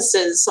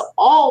encompasses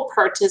all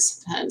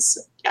participants,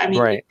 I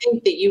mean, I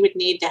think that you would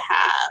need to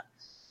have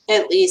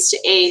at least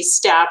a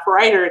staff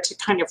writer to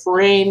kind of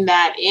rein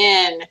that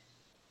in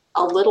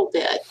a little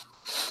bit.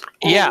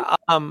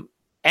 And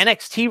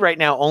NXT right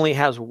now only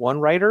has one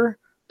writer,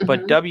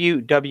 but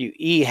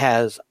WWE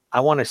has,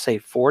 I want to say,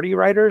 40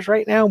 writers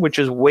right now, which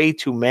is way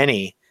too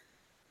many,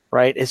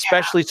 right?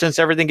 Especially since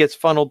everything gets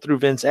funneled through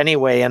Vince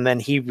anyway, and then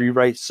he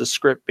rewrites the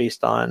script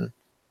based on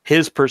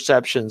his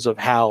perceptions of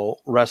how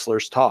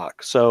wrestlers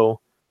talk. So,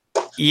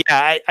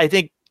 yeah, I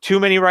think too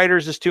many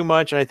writers is too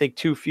much, and I think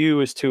too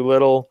few is too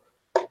little.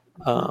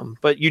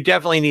 But you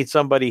definitely need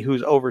somebody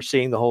who's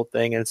overseeing the whole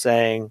thing and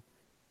saying,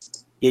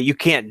 yeah, you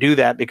can't do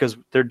that because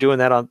they're doing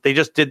that they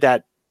just did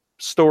that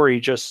story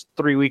just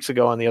 3 weeks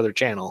ago on the other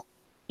channel.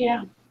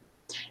 Yeah.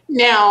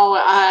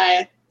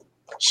 Now,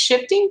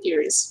 shifting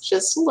gears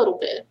just a little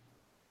bit.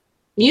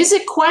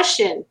 Music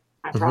question.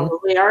 I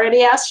probably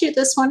already asked you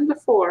this one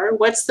before.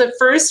 What's the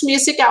first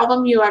music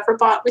album you ever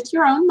bought with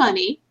your own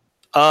money?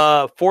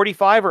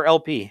 45 or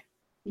LP?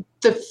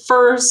 The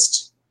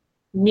first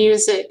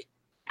music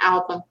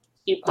album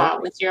you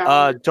bought with your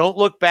own. Don't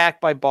Look Back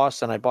by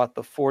Boston. I bought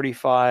the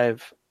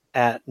 45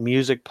 at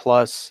Music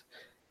Plus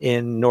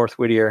in North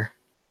Whittier.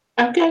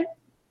 Okay.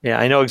 Yeah,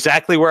 I know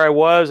exactly where I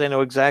was. I know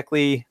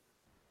exactly,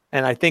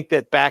 and I think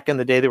that back in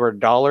the day they were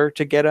 $1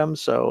 to get them,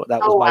 so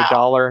that was my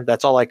 $1.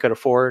 That's all I could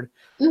afford.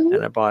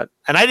 And I bought,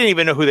 and I didn't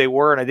even know who they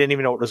were, and I didn't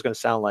even know what it was going to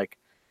sound like.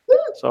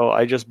 So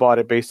I just bought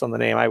it based on the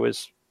name. I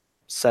was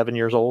 7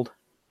 years old.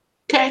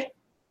 Okay.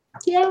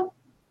 Yeah.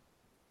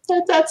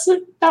 That's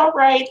about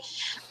right.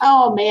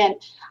 Oh, man.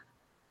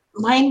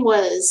 Mine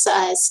was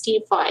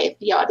Steve Vai.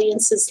 The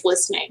audience is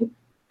listening.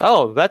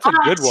 Oh, that's a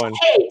good one.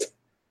 Tape.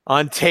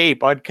 On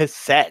tape, on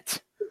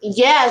cassette.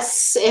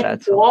 Yes,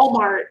 at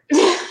Walmart.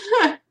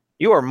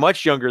 You are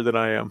much younger than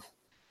I am.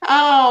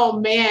 Oh,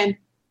 man.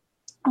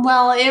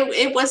 Well,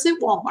 it was at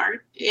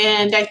Walmart,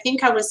 and I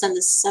think I was in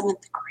the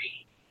 7th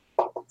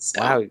grade.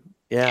 So, Wow.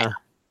 Yeah.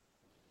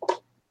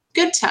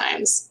 good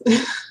times.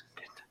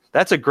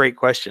 That's a great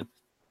question.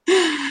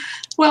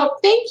 Well,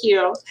 thank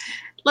you.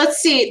 Let's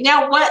see.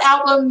 Now, what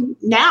album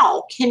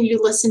now can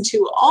you listen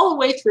to all the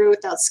way through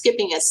without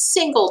skipping a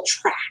single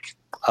track?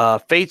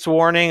 Fate's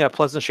Warning, A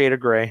Pleasant Shade of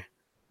Gray.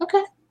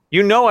 Okay.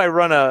 You know I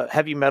run a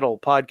heavy metal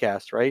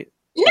podcast, right?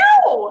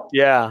 No,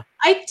 Yeah.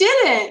 I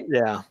didn't.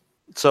 Yeah.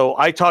 So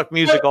I talk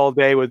music all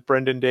day with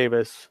Brendan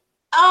Davis.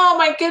 Oh,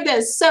 my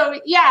goodness. So,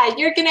 yeah,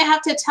 you're going to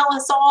have to tell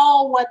us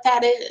all what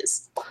that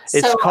is.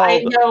 It's so called-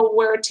 I know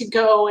where to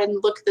go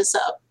and look this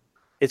up.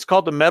 It's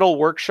called The Metal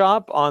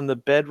Workshop on the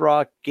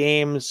Bedrock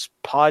Games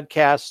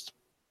podcast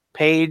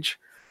page.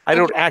 I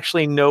don't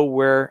actually know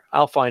where.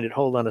 I'll find it.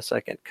 Hold on a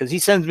second, because he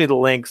sends me the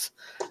links.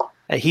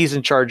 And he's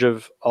in charge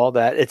of all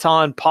that. It's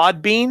on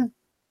Podbean.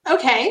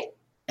 Okay.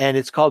 And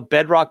it's called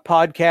Bedrock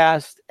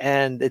Podcast,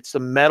 and it's the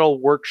Metal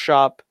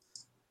Workshop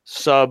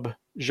sub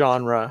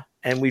genre.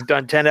 And we've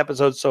done 10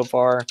 episodes so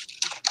far.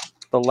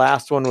 The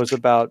last one was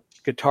about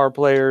guitar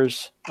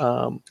players.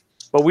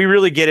 But we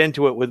really get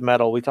into it with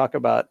metal. We talk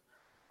about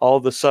all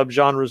the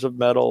subgenres of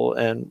metal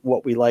and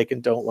what we like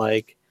and don't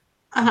like.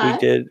 Uh-huh.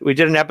 We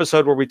did an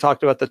episode where we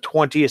talked about the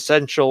 20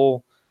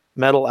 essential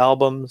metal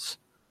albums.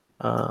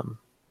 And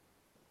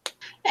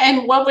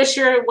what was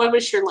your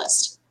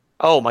list?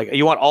 Oh my God.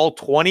 You want all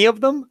 20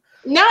 of them?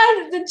 No,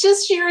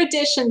 just your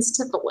additions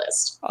to the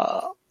list.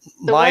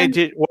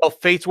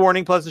 Fate's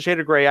Warning, Pleasant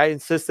Shade of Gray. I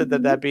insisted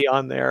that be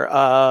on there.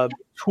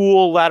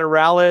 Tool,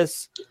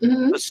 Lateralis,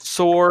 The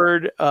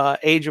Sword,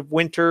 Age of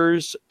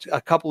Winters, a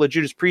couple of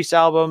Judas Priest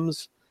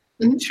albums,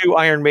 2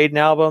 Iron Maiden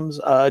albums,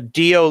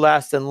 Dio,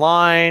 Last in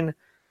Line,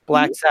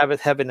 Black Sabbath,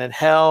 Heaven and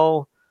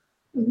Hell.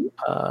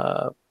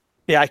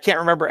 I can't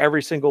remember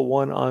every single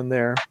one on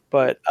there,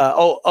 but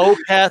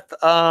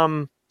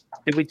Opeth.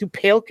 Did we do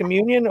Pale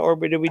Communion or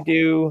did we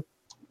do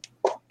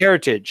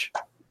Heritage?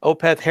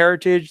 Opeth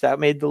Heritage, that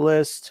made the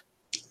list.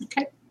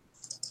 Okay.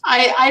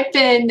 I've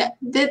been,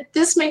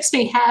 this makes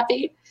me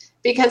happy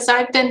because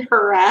I've been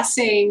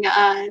harassing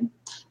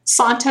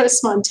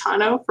Santos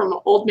Montano from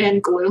Old Man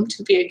Gloom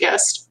to be a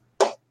guest.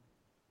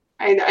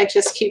 I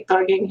just keep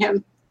bugging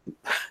him.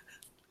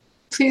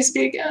 Please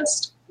be a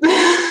guest.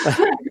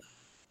 And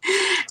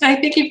I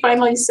think he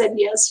finally said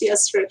yes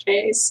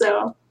yesterday.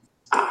 So,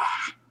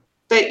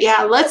 but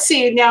yeah, let's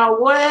see. Now,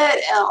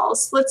 what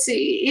else? Let's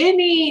see.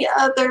 Any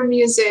other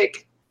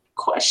music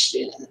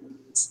questions?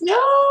 No.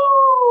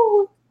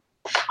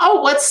 Oh,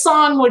 what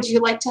song would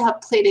you like to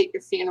have played at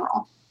your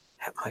funeral?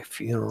 At my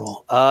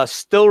funeral.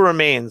 Still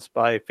Remains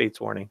by Fate's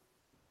Warning.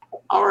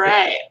 All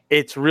right.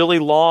 It's really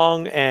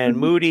long and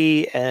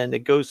moody, and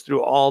it goes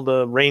through all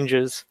the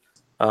ranges.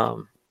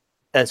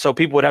 And so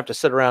people would have to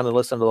sit around and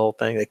listen to the whole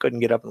thing. They couldn't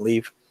get up and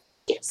leave.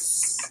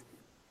 Yes.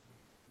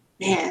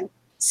 Man.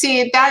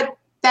 See, that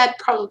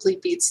probably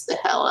beats the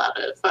hell out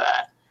of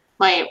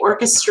my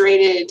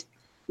orchestrated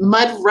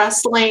mud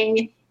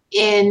wrestling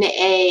in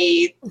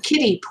a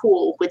kiddie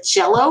pool with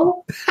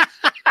Jell-O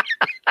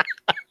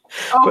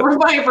over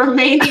my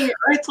remaining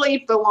earthly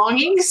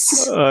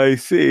belongings. I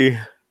see.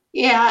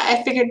 Yeah,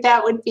 I figured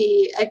that would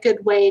be a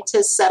good way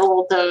to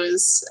settle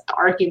those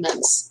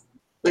arguments.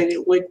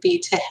 Would be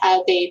to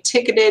have a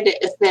ticketed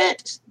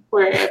event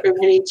where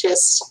everybody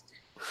just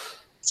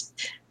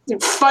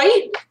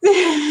fight.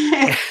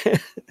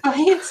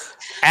 Fight.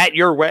 At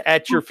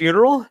your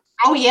funeral?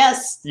 Oh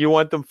yes. You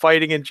want them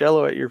fighting in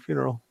Jell-O at your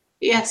funeral?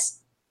 Yes.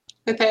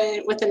 With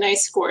a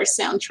nice score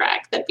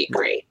soundtrack, that'd be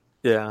great.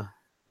 Yeah.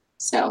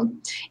 So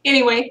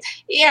anyway,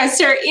 yeah, is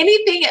there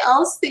anything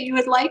else that you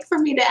would like for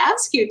me to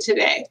ask you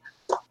today?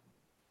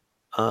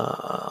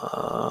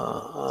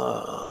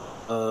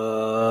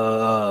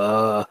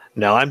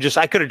 No, I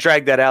could have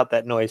dragged that out,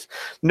 that noise.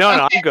 No,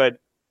 I'm good.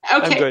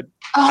 Okay. I'm good.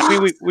 I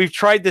mean, we've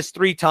tried this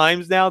 3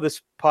 times now.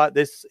 This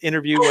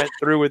interview went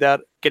through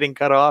without getting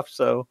cut off.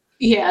 So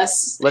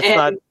yes,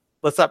 let's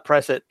not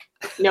press it.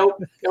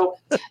 Nope.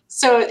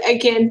 So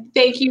again,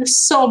 thank you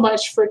so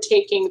much for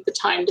taking the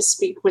time to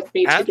speak with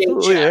me today,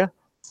 Absolutely, Jeff. yeah.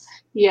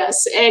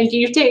 Yes, and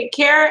you take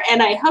care,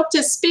 and I hope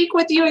to speak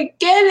with you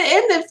again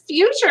in the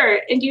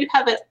future. And you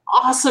have an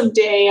awesome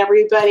day,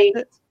 everybody.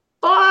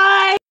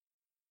 Bye.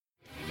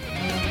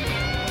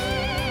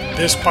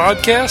 This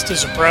podcast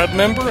is a proud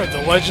member of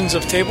the Legends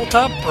of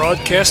Tabletop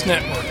Broadcast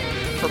Network.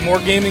 For more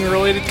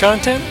gaming-related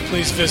content,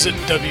 please visit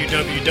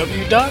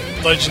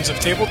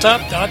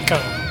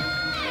www.legendsoftabletop.com.